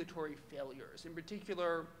regulatory failures. In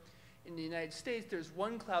particular, in the United States, there's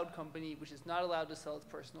one cloud company which is not allowed to sell its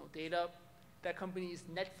personal data. That company is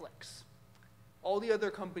Netflix. All the other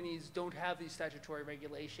companies don't have these statutory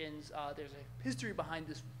regulations. There's a history behind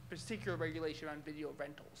this particular regulation around video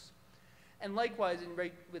rentals. And likewise,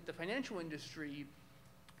 with the financial industry,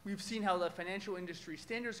 we've seen how the Financial Industry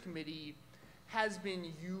Standards Committee has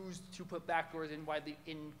been used to put backdoors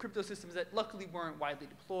in crypto systems that luckily weren't widely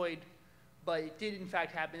deployed, but it did in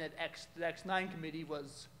fact happen that the X9 committee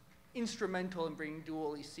was instrumental in bringing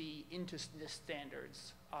dual EC into NIST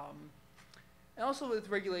standards. And also with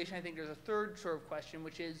regulation, I think there's a third sort of question,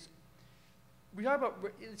 which is,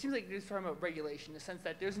 it seems like we're just talking about regulation in the sense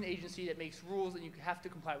that there's an agency that makes rules and you have to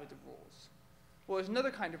comply with the rules. Well, there's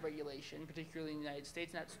another kind of regulation, particularly in the United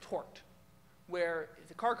States, and that's tort, where if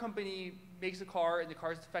the car company makes a car and the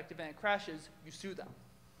car is defective and it crashes, you sue them.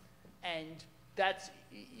 And that's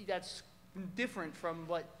different from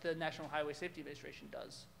what the National Highway Safety Administration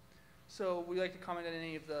does. So would you like to comment on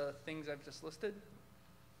any of the things I've just listed?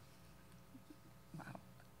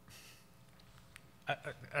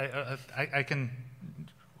 I can,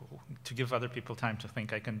 to give other people time to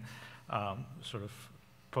think, I can sort of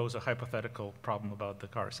pose a hypothetical problem about the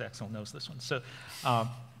cars. Axel knows this one. So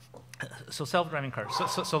self-driving cars.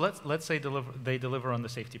 So let's say they deliver on the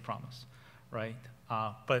safety promise, right?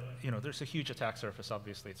 But there's a huge attack surface.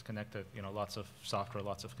 Obviously, it's connected. Lots of software,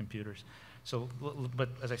 lots of computers. So, but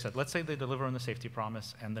as I said, let's say they deliver on the safety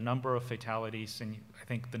promise, and the number of fatalities, and I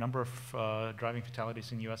think the number of driving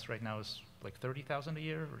fatalities in the U.S. right now is like 30,000 a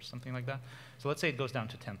year or something like that. So let's say it goes down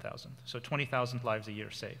to 10,000. So 20,000 lives a year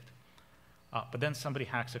saved. But then somebody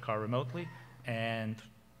hacks a car remotely, and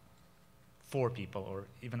 4 people or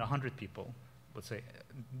even 100 people, let's say,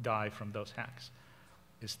 die from those hacks.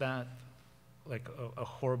 Is that like a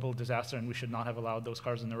horrible disaster and we should not have allowed those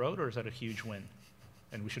cars on the road, or is that a huge win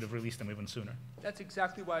and we should have released them even sooner? That's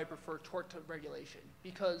exactly why I prefer tort to regulation,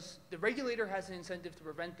 because the regulator has an incentive to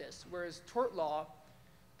prevent this, whereas tort law,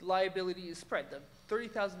 the liability is spread. The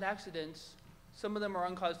 30,000 accidents, some of them are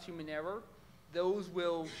uncaused human error. Those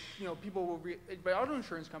will, people will, but auto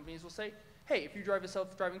insurance companies will say, hey, if you drive a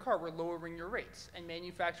self-driving car, we're lowering your rates, and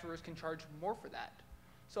manufacturers can charge more for that.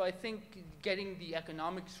 So I think getting the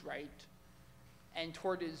economics right, and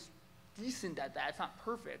tort is decent at that, it's not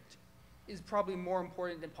perfect, is probably more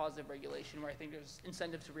important than positive regulation, where I think there's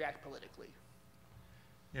incentive to react politically.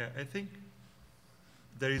 Yeah, I think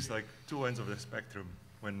there is like 2 ends of the spectrum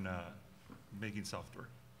when making software.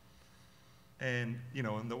 And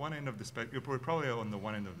on the one end of the spectrum, you're probably on the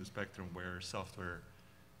one end of the spectrum where software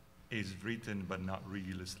is written but not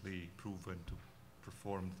rigorously proven to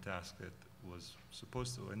perform the task that was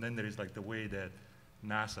supposed to. And then there is like the way that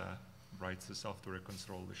NASA writes the software to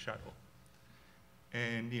control the shuttle.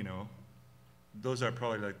 And those are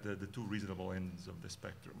probably like the 2 reasonable ends of the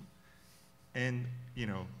spectrum. And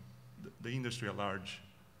the industry at large,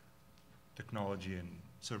 technology and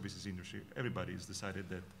services industry, everybody has decided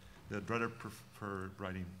that they'd rather prefer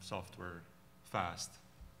writing software fast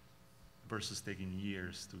versus taking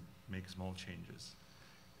years to make small changes.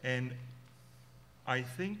 And I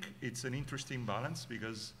think it's an interesting balance,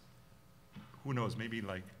 because who knows, maybe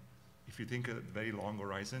like if you think a very long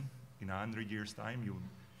horizon, in 100 years' time,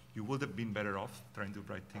 you would have been better off trying to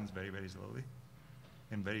write things very, very slowly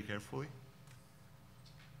and very carefully.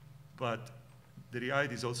 But the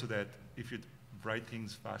reality is also that if you write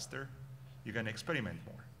things faster, you can experiment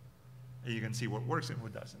more. And you can see what works and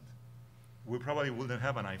what doesn't. We probably wouldn't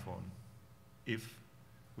have an iPhone if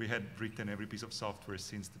we had written every piece of software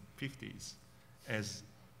since the 50s, as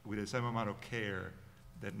with the same amount of care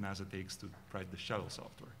that NASA takes to write the shuttle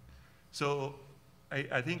software. So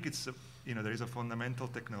I think it's there is a fundamental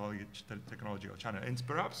technological challenge, and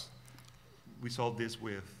perhaps we solve this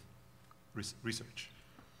with research,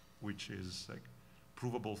 which is like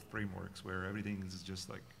provable frameworks where everything is just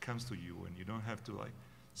like comes to you, and you don't have to like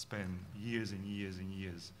spend years and years and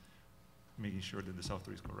years making sure that the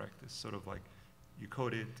software is correct. It's sort of like you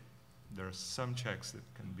code it, there are some checks that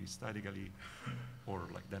can be statically or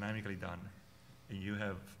like dynamically done, and you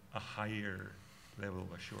have a higher level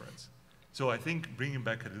of assurance. So I think bringing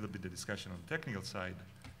back a little bit the discussion on the technical side,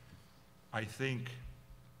 I think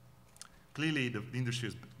clearly the industry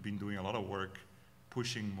has been doing a lot of work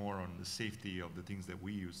pushing more on the safety of the things that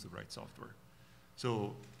we use to write software.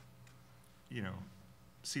 So, you know,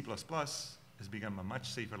 C++ has become a much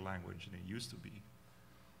safer language than it used to be.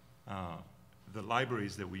 The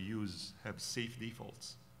libraries that we use have safe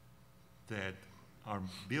defaults that are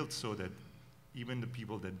built so that even the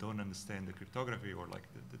people that don't understand the cryptography or like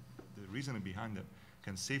the reasoning behind them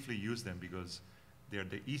can safely use them because they're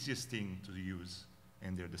the easiest thing to use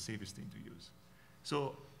and they're the safest thing to use.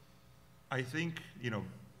 So I think, you know,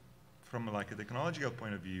 from like a technological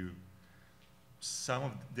point of view,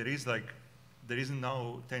 there is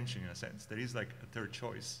no tension in a sense. There is like a third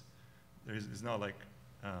choice. It's not like,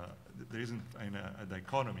 there isn't a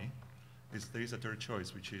dichotomy. There is a third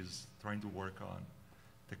choice, which is trying to work on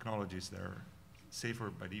technologies that are safer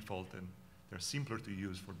by default and they're simpler to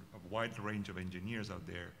use for a wide range of engineers out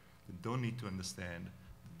there that don't need to understand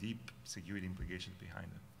the deep security implications behind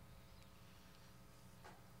them.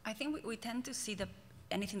 I think we tend to see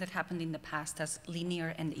anything that happened in the past as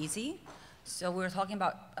linear and easy. So we were talking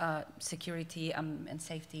about security and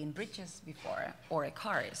safety in bridges before, or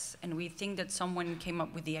cars, and we think that someone came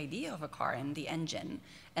up with the idea of a car and the engine,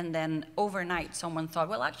 and then overnight someone thought,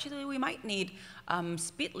 well, actually we might need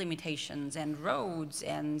speed limitations and roads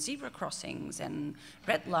and zebra crossings and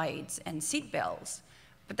red lights and seat belts,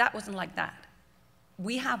 but that wasn't like that.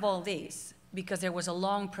 We have all these because there was a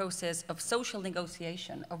long process of social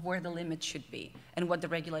negotiation of where the limits should be and what the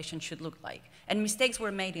regulation should look like. And mistakes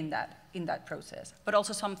were made in that process. But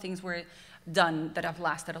also some things were done that have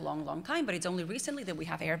lasted a long, long time, but it's only recently that we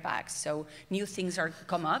have airbags. So new things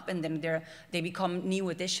come up and then they become new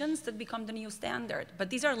additions that become the new standard. But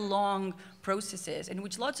these are long processes in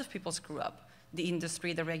which lots of people screw up. The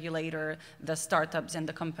industry, the regulator, the startups and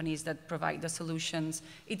the companies that provide the solutions.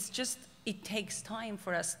 It takes time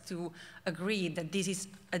for us to agree that this is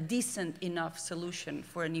a decent enough solution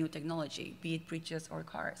for a new technology, be it bridges or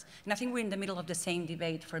cars. And I think we're in the middle of the same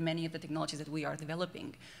debate for many of the technologies that we are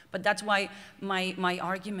developing. But that's why my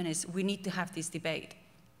argument is we need to have this debate.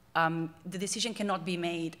 The decision cannot be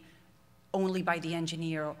made only by the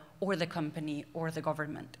engineer or the company or the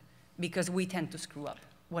government, because we tend to screw up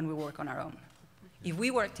when we work on our own. If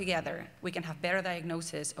we work together, we can have better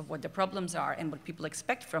diagnosis of what the problems are and what people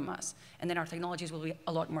expect from us, and then our technologies will be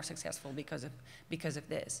a lot more successful because of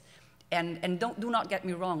this. And do not get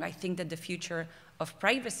me wrong, I think that the future of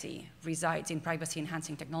privacy resides in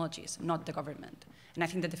privacy-enhancing technologies, not the government. And I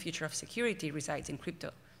think that the future of security resides in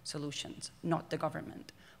crypto solutions, not the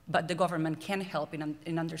government. But the government can help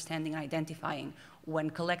in understanding and identifying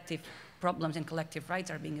when collective problems and collective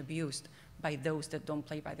rights are being abused by those that don't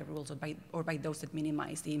play by the rules or by those that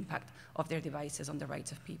minimize the impact of their devices on the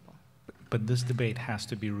rights of people. But this debate has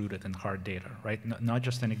to be rooted in hard data, right? Not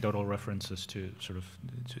just anecdotal references to sort of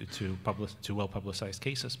to well-publicized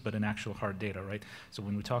cases, but in actual hard data, right? So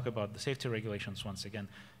when we talk about the safety regulations, once again,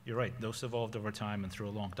 you're right, those evolved over time and through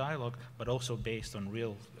a long dialogue, but also based on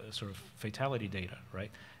real sort of fatality data, right?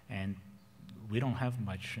 And we don't have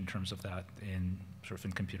much in terms of that in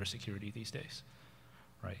computer security these days,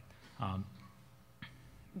 right?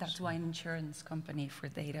 That's why an insurance company for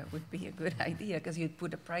data would be a good idea, because you'd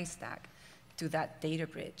put a price tag to that data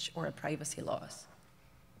breach or a privacy loss.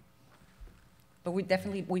 But we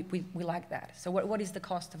definitely, we lack that. So what is the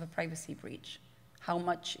cost of a privacy breach? How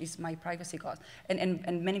much is my privacy cost?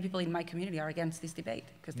 And many people in my community are against this debate,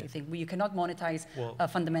 because they think, well, you cannot monetize a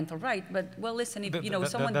fundamental right. But, well, listen, if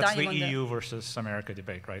someone that's dying on the EU versus America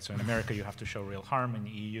debate, right? So in America, you have to show real harm. In the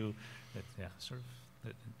EU,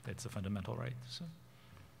 it's a fundamental right.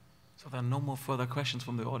 So there are no more further questions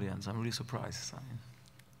from the audience. I'm really surprised.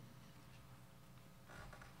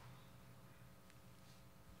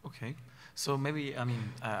 Okay, so maybe,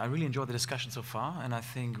 I really enjoyed the discussion so far, and I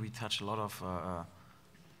think we touched a lot of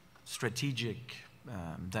strategic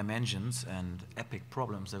dimensions and epic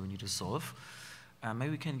problems that we need to solve. Maybe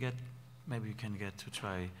we can get to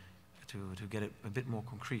try to get it a bit more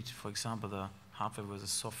concrete. For example, the hardware versus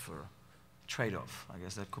software trade-off. I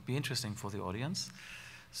guess that could be interesting for the audience.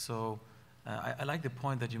 So I like the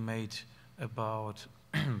point that you made about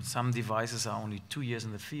some devices are only 2 years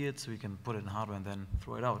in the field, so you can put it in hardware and then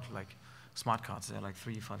throw it out. Like smart cards, they're like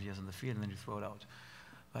 3-5 years in the field and then you throw it out.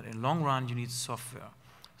 But in long run, you need software.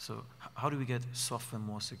 So how do we get software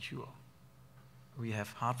more secure? We have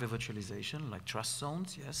hardware virtualization, like trust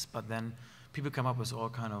zones, yes, but then people come up with all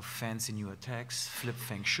kind of fancy new attacks, flip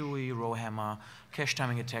feng shui, row hammer, cache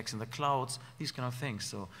timing attacks in the clouds, these kind of things.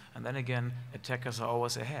 So, and then again, attackers are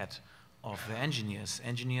always ahead of the engineers.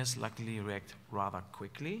 Engineers luckily react rather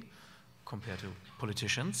quickly compared to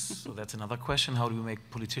politicians. So that's another question. How do we make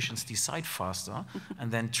politicians decide faster and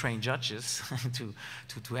then train judges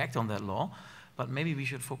to act on that law? But maybe we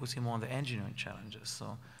should focus here more on the engineering challenges. So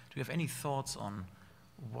do you have any thoughts on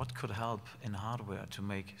what could help in hardware to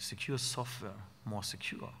make secure software more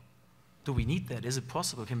secure? Do we need that? Is it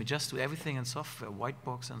possible? Can we just do everything in software, white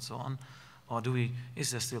box and so on? Or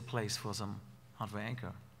is there still place for some hardware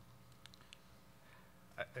anchor?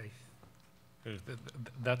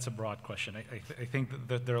 That's a broad question. I think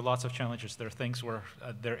that there are lots of challenges. There are things where,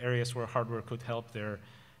 there are areas where hardware could help. There are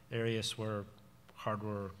areas where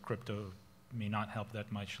hardware, crypto may not help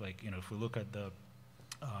that much. Like, if we look at the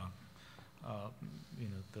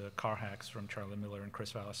car hacks from Charlie Miller and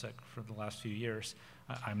Chris Valasek for the last few years,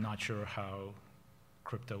 I'm not sure how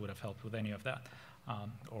crypto would have helped with any of that,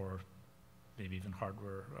 or maybe even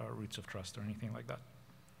hardware roots of trust or anything like that.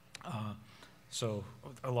 So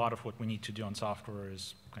a lot of what we need to do on software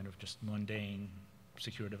is kind of just mundane,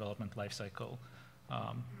 secure development lifecycle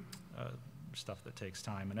stuff that takes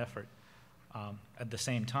time and effort. At the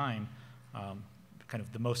same time, kind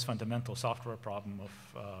of the most fundamental software problem of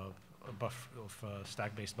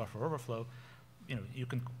stack-based buffer overflow, you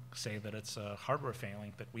can say that it's a hardware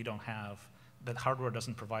failing that we don't have, that hardware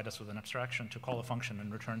doesn't provide us with an abstraction to call a function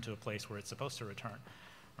and return to a place where it's supposed to return,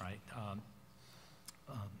 right?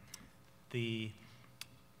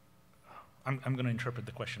 I'm going to interpret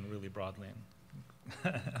the question really broadly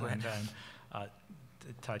and then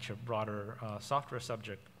touch a broader software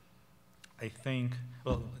subject. I think,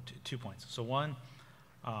 well, 2 points. So one,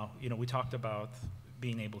 we talked about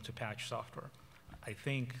being able to patch software. I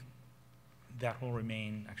think that will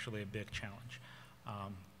remain actually a big challenge.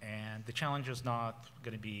 And the challenge is not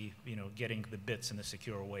going to be, getting the bits in a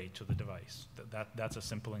secure way to the device. That's a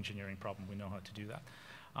simple engineering problem. We know how to do that.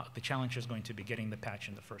 The challenge is going to be getting the patch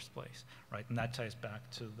in the first place, right? And that ties back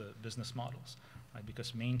to the business models, right?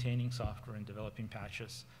 Because maintaining software and developing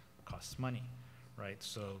patches costs money, right?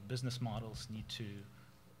 So business models need to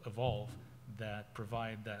evolve that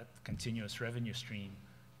provide that continuous revenue stream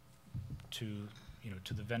to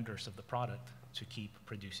the vendors of the product to keep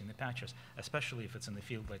producing the patches, especially if it's in the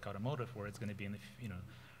field like automotive, where it's going to be in the,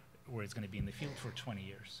 where it's going to be in the field for 20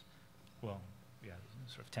 years. Well, yeah,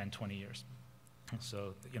 sort of 10, 20 years.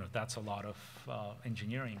 So, that's a lot of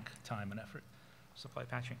engineering time and effort, supply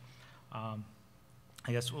patching. I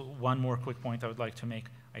guess one more quick point I would like to make.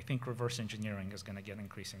 I think reverse engineering is going to get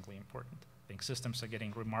increasingly important. I think systems are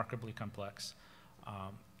getting remarkably complex,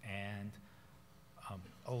 and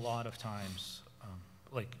a lot of times,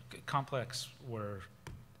 like complex where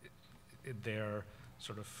they're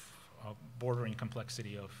sort of bordering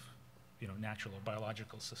complexity of natural or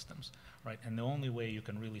biological systems, right? And the only way you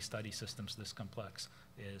can really study systems this complex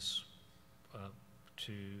is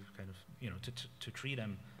to kind of, to treat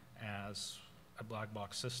them as a black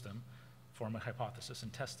box system, form a hypothesis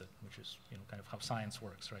and test it, which is, kind of how science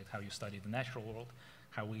works, right? How you study the natural world,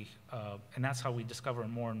 how we, and that's how we discover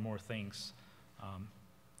more and more things.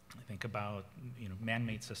 I think about,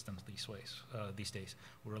 man-made systems these days.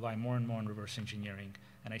 We rely more and more on reverse engineering,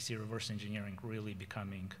 and I see reverse engineering really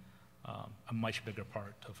becoming a much bigger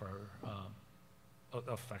part of our,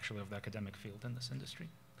 of the academic field in this industry.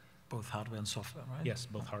 Both hardware and software, right? Yes,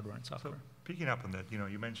 both hardware and software. So picking up on that,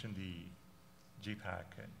 you mentioned the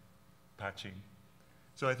GPAC and patching.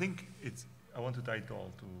 So I think I want to tie it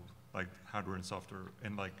all to like hardware and software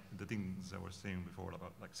and like the things I was saying before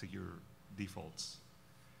about like secure defaults.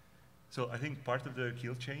 So I think part of the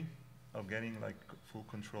kill chain of getting like full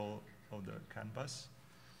control of the CAN bus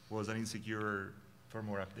was an insecure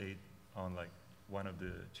firmware update on like one of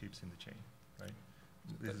the chips in the chain, right?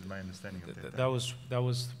 This is my understanding of that.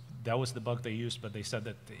 That was the bug they used, but they said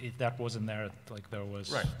that if that wasn't there, like there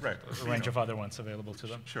was right. a range of other ones available to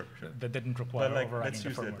them. Sure. That didn't require but like, overriding let's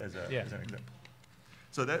use the firmware. that as an example.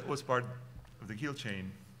 So that was part of the kill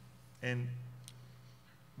chain. And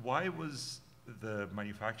why was the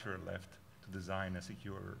manufacturer left to design a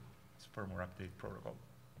secure firmware update protocol?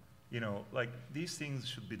 Like these things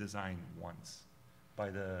should be designed once by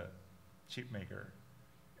the chip maker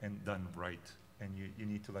and done right. And you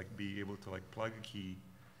need to like be able to like plug a key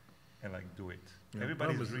and like do it. Yeah, the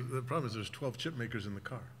problem is there's 12 chip makers in the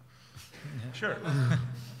car. Sure.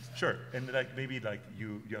 Sure. And like maybe like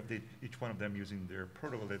you update each one of them using their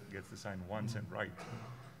protocol that gets designed once and right.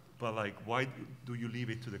 But like, why do you leave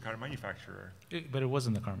it to the car manufacturer? But it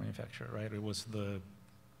wasn't the car manufacturer, right? It was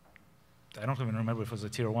I don't even remember if it was a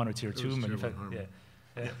tier 1 or tier 2 manufacturer. Yeah.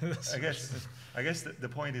 I guess the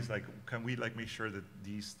point is like, can we like make sure that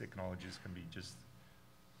these technologies can be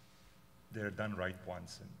they're done right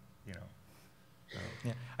once, and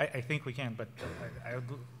Yeah, I think we can, but I would,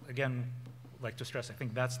 again, like to stress, I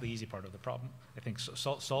think that's the easy part of the problem. I think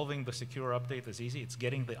solving the secure update is easy. It's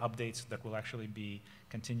getting the updates that will actually be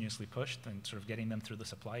continuously pushed and sort of getting them through the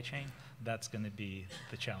supply chain. That's going to be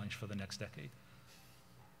the challenge for the next decade.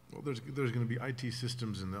 Well, there's going to be IT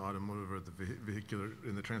systems in the automotive or the vehicular,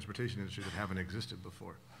 in the transportation industry that haven't existed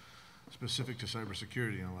before, specific to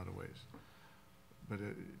cybersecurity in a lot of ways. But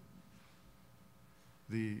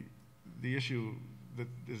the issue that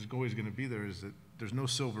is always going to be there is that there's no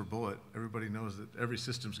silver bullet. Everybody knows that every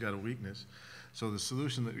system's got a weakness. So the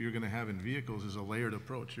solution that you're going to have in vehicles is a layered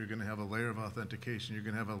approach. You're going to have a layer of authentication. You're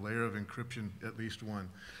going to have a layer of encryption, at least one.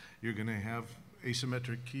 You're going to have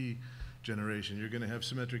asymmetric key generation. You're going to have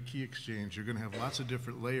symmetric key exchange. You're going to have lots of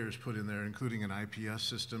different layers put in there, including an IPS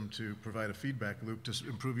system to provide a feedback loop to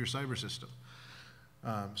improve your cyber system.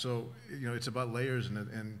 So, you know, it's about layers,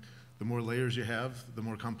 and the more layers you have, the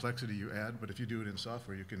more complexity you add. But if you do it in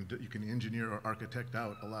software, you can engineer or architect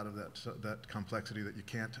out a lot of that complexity that you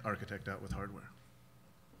can't architect out with hardware.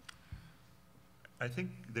 I think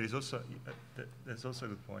there is also there's also a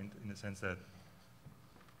good point in the sense that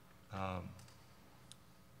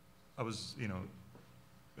I was, you know,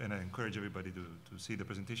 and I encourage everybody to see the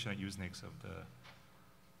presentation at Usenix of the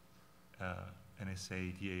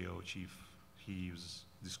NSA DAO chief. He was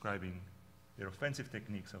describing their offensive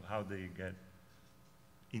techniques of how they get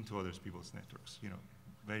into other people's networks. You know,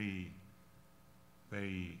 very,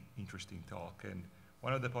 very interesting talk. And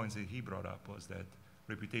one of the points that he brought up was that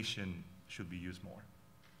reputation should be used more.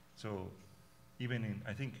 So even in,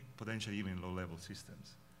 I think, potentially even in low-level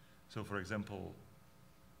systems. So for example,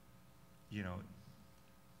 you know,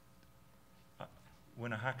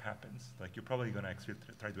 when a hack happens, like you're probably going to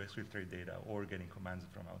try to exfiltrate data or getting commands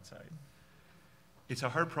from outside. It's a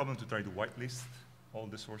hard problem to try to whitelist all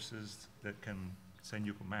the sources that can send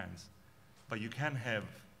you commands, but you can have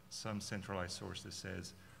some centralized source that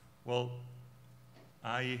says, well,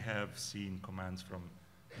 I have seen commands from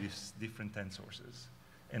these different 10 sources,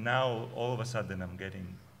 and now all of a sudden I'm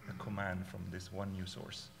getting a command from this one new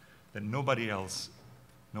source that nobody else,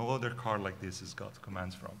 no other car like this has got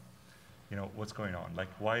commands from. You know, what's going on? Like,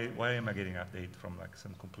 why am I getting an update from like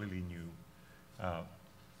some completely new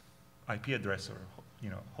IP address or, you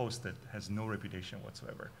know, host that has no reputation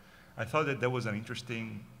whatsoever? I thought that was an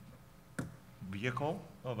interesting vehicle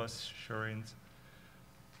of assurance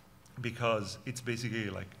because it's basically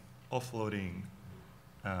like offloading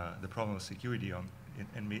the problem of security on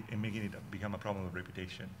and making it become a problem of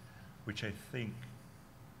reputation, which I think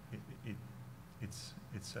it's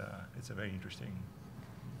a very interesting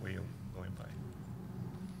way of going by.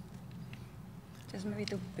 Just maybe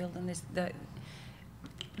to build on this,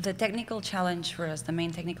 the technical challenge for us, the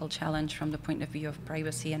main technical challenge from the point of view of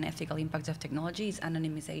privacy and ethical impacts of technology is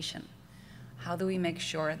anonymization. How do we make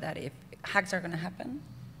sure that if hacks are going to happen,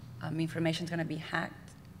 information is going to be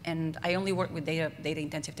hacked, and I only work with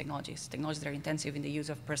data-intensive technologies that are intensive in the use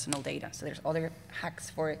of personal data. So there's other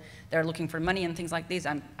hacks they're looking for money and things like this.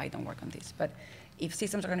 I don't work on this. But if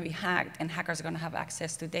systems are going to be hacked and hackers are going to have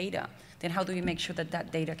access to data, then how do we make sure that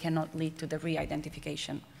that data cannot lead to the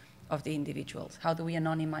re-identification of the individuals? How do we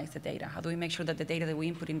anonymize the data? How do we make sure that the data that we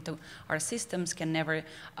input into our systems can never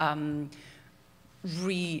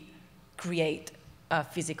recreate a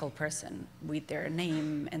physical person with their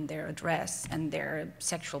name and their address and their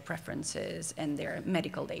sexual preferences and their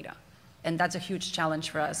medical data? And that's a huge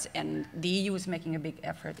challenge for us. And the EU is making a big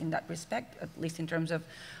effort in that respect, at least in terms of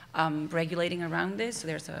regulating around this. So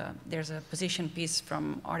there's a position piece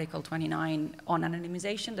from Article 29 on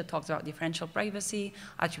anonymization that talks about differential privacy,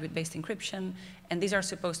 attribute-based encryption, and these are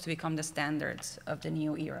supposed to become the standards of the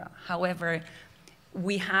new era. However,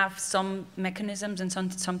 we have some mechanisms and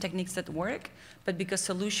some techniques that work, but because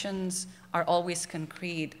solutions are always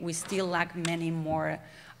concrete, we still lack many more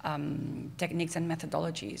techniques and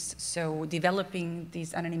methodologies. So developing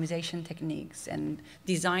these anonymization techniques and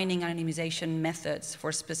designing anonymization methods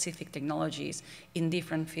for specific technologies in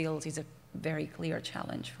different fields is a very clear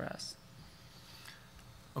challenge for us.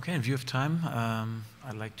 Okay, in view of time,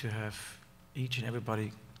 I'd like to have each and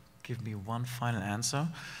everybody give me one final answer.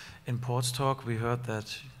 In Paul's talk, we heard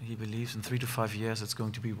that he believes in 3 to 5 years it's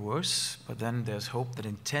going to be worse, but then there's hope that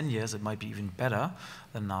in 10 years it might be even better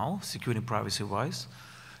than now, security and privacy-wise.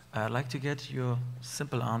 I'd like to get your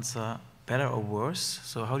simple answer, better or worse.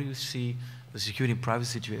 So how do you see the security and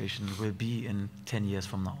privacy situation will be in 10 years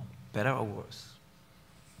from now? Better or worse?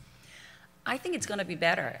 I think it's going to be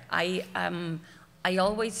better. I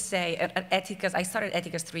always say at Eticas, I started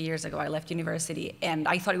Eticas 3 years ago. I left university, and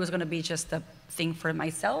I thought it was going to be just a thing for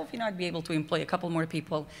myself. You know, I'd be able to employ a couple more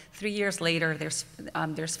people. 3 years later, there's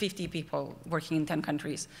 50 people working in 10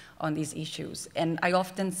 countries on these issues. And I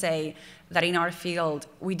often say that in our field,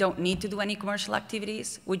 we don't need to do any commercial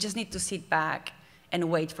activities. We just need to sit back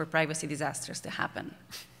and wait for privacy disasters to happen.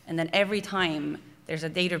 And then every time there's a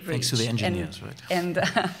data breach. Thanks to the engineers, right?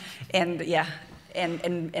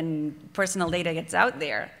 And personal data gets out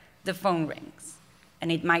there, the phone rings.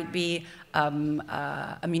 And it might be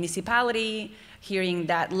a municipality hearing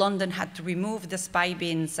that London had to remove the spy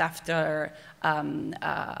bins after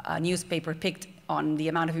a newspaper picked on the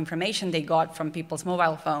amount of information they got from people's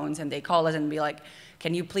mobile phones, and they call us and be like,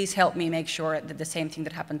 can you please help me make sure that the same thing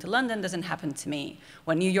that happened to London doesn't happen to me?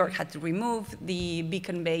 When New York had to remove the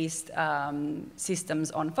beacon-based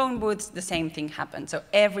systems on phone booths, the same thing happened. So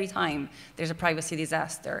every time there's a privacy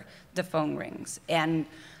disaster, the phone rings. And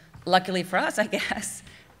luckily for us, I guess,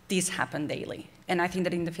 these happen daily. And I think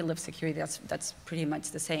that in the field of security, that's pretty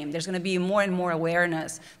much the same. There's going to be more and more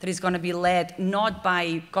awareness that is going to be led not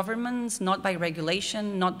by governments, not by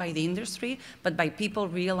regulation, not by the industry, but by people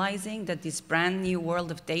realizing that this brand new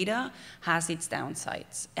world of data has its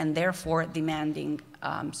downsides, and therefore demanding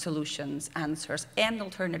solutions, answers, and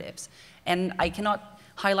alternatives. And I cannot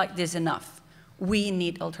highlight this enough. We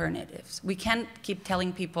need alternatives. We can't keep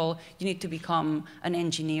telling people you need to become an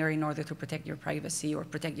engineer in order to protect your privacy or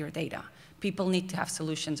protect your data. People need to have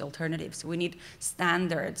solutions, alternatives. We need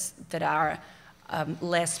standards that are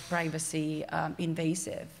less privacy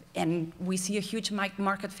invasive. And we see a huge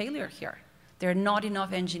market failure here. There are not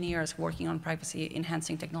enough engineers working on privacy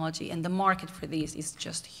enhancing technology, and the market for these is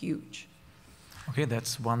just huge. Okay,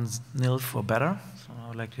 that's 1-0 for better. So I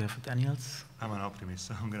would like to have Daniel's. I'm an optimist,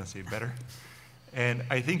 so I'm going to say better. And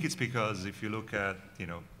I think it's because if you look at,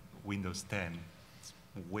 Windows 10, it's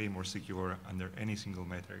way more secure under any single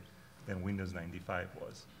metric than Windows 95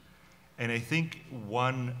 was. And I think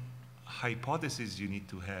one hypothesis you need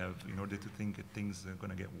to have in order to think that things are going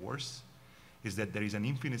to get worse is that there is an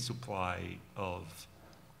infinite supply of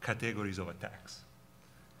categories of attacks.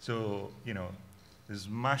 So, there's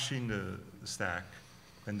mashing the stack,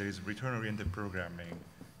 and there is return-oriented programming,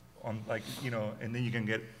 and then you can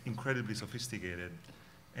get incredibly sophisticated.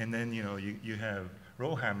 And then, you have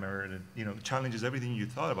Rowhammer that, challenges everything you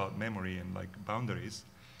thought about memory and, boundaries.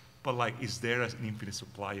 But, is there an infinite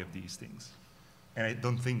supply of these things? And I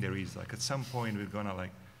don't think there is. At some point, we're going to,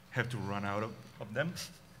 have to run out of them.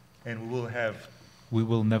 And we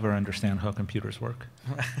will never understand how computers work.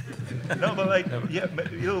 No, but yeah,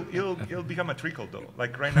 but you'll become a trickle though.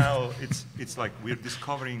 Right now, it's like we're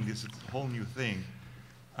discovering this whole new thing.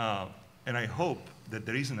 And I hope that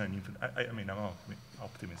there isn't an infinite, I'm an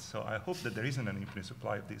optimist, so I hope that there isn't an infinite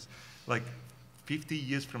supply of this. 50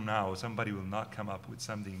 years from now, somebody will not come up with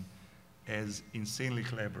something as insanely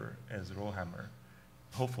clever as Rowhammer,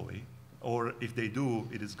 hopefully. Or if they do,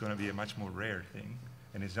 it is going to be a much more rare thing,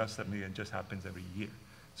 and it's just something that just happens every year.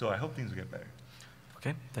 So I hope things will get better.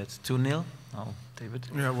 Okay, that's 2-0. Now, David.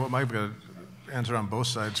 Yeah, well, I've got to answer on both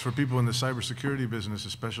sides. For people in the cybersecurity business,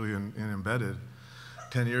 especially in embedded,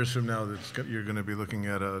 10 years from now, you're going to be looking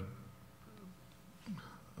at a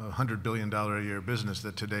 $100 billion a year business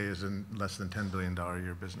that today is in less than $10 billion a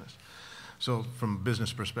year business. So from a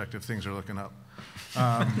business perspective, things are looking up.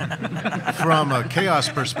 From a chaos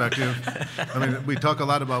perspective, we talk a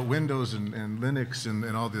lot about Windows and Linux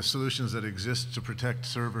and all the solutions that exist to protect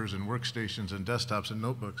servers and workstations and desktops and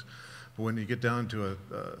notebooks. But when you get down to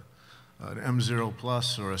an M0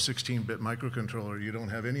 Plus or a 16-bit microcontroller, you don't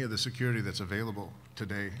have any of the security that's available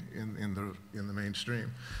today in the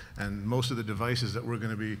mainstream. And most of the devices that we're going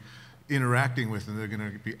to be interacting with and they're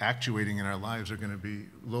going to be actuating in our lives are going to be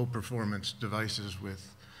low-performance devices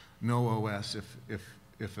with no OS, if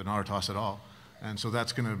an RTOS at all. And so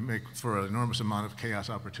that's going to make for an enormous amount of chaos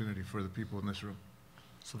opportunity for the people in this room.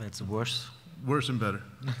 So that's worse? Worse and better.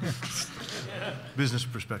 Business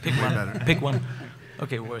perspective, way better. Pick one.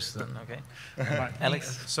 Okay, worse then, okay.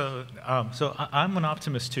 Alex? So I'm an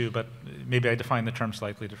optimist too, but maybe I define the term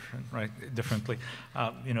slightly differently.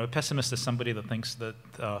 A pessimist is somebody that thinks that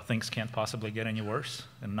things can't possibly get any worse,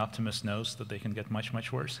 and an optimist knows that they can get much,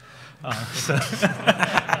 much worse.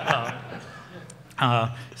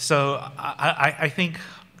 So I think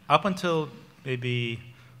up until maybe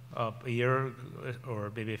a year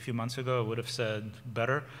or maybe a few months ago, I would have said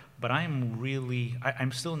better, but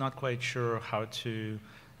I'm still not quite sure how to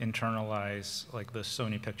internalize the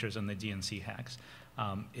Sony pictures and the DNC hacks.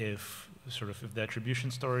 If the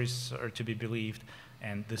attribution stories are to be believed,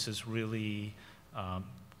 and this is really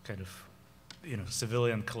kind of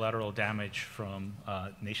civilian collateral damage from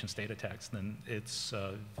nation-state attacks, then it's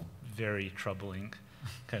a very troubling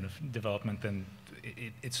kind of development, and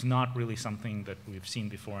it's not really something that we've seen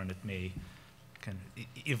before, and it may kind of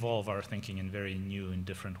evolve our thinking in very new and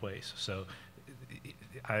different ways. So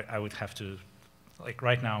I would have to, like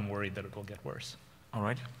right now I'm worried that it will get worse. All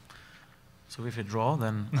right. So if you draw,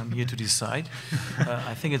 then I'm here to decide.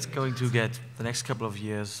 I think it's going to get the next couple of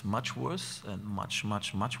years much worse, and much,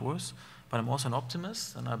 much, much worse. But I'm also an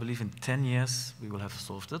optimist, and I believe in 10 years we will have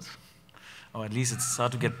solved it. Or at least it's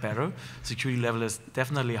started to get better. Security level is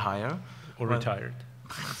definitely higher. Or retired.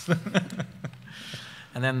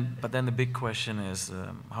 But then the big question is,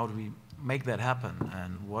 how do we make that happen?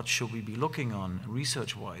 And what should we be looking on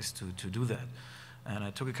research-wise to do that? And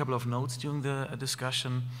I took a couple of notes during the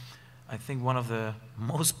discussion. I think one of the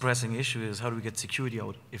most pressing issues is how do we get security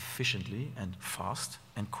out efficiently and fast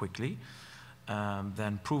and quickly.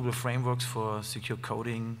 Then provable frameworks for secure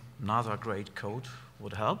coding, NASA-grade code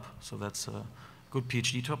would help. So that's a good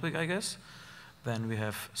PhD topic, I guess. Then we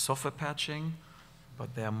have software patching,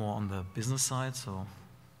 but they're more on the business side, so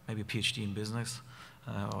maybe a PhD in business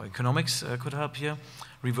or economics could help here.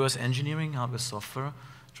 Reverse engineering, hardware, software,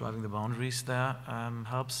 driving the boundaries there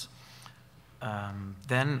helps.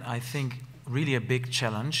 Then I think really a big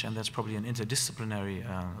challenge, and that's probably an interdisciplinary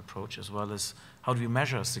approach as well, is how do we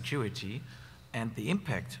measure security and the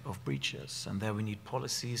impact of breaches? And there we need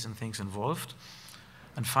policies and things involved.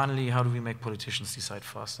 And finally, how do we make politicians decide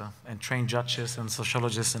faster and train judges and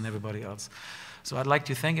sociologists and everybody else? So I'd like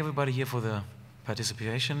to thank everybody here for the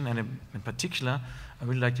participation, and in particular, I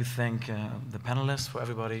really like to thank the panelists for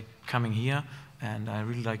everybody coming here, and I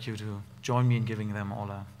really like you to join me in giving them all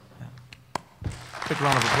a big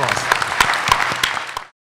round of applause.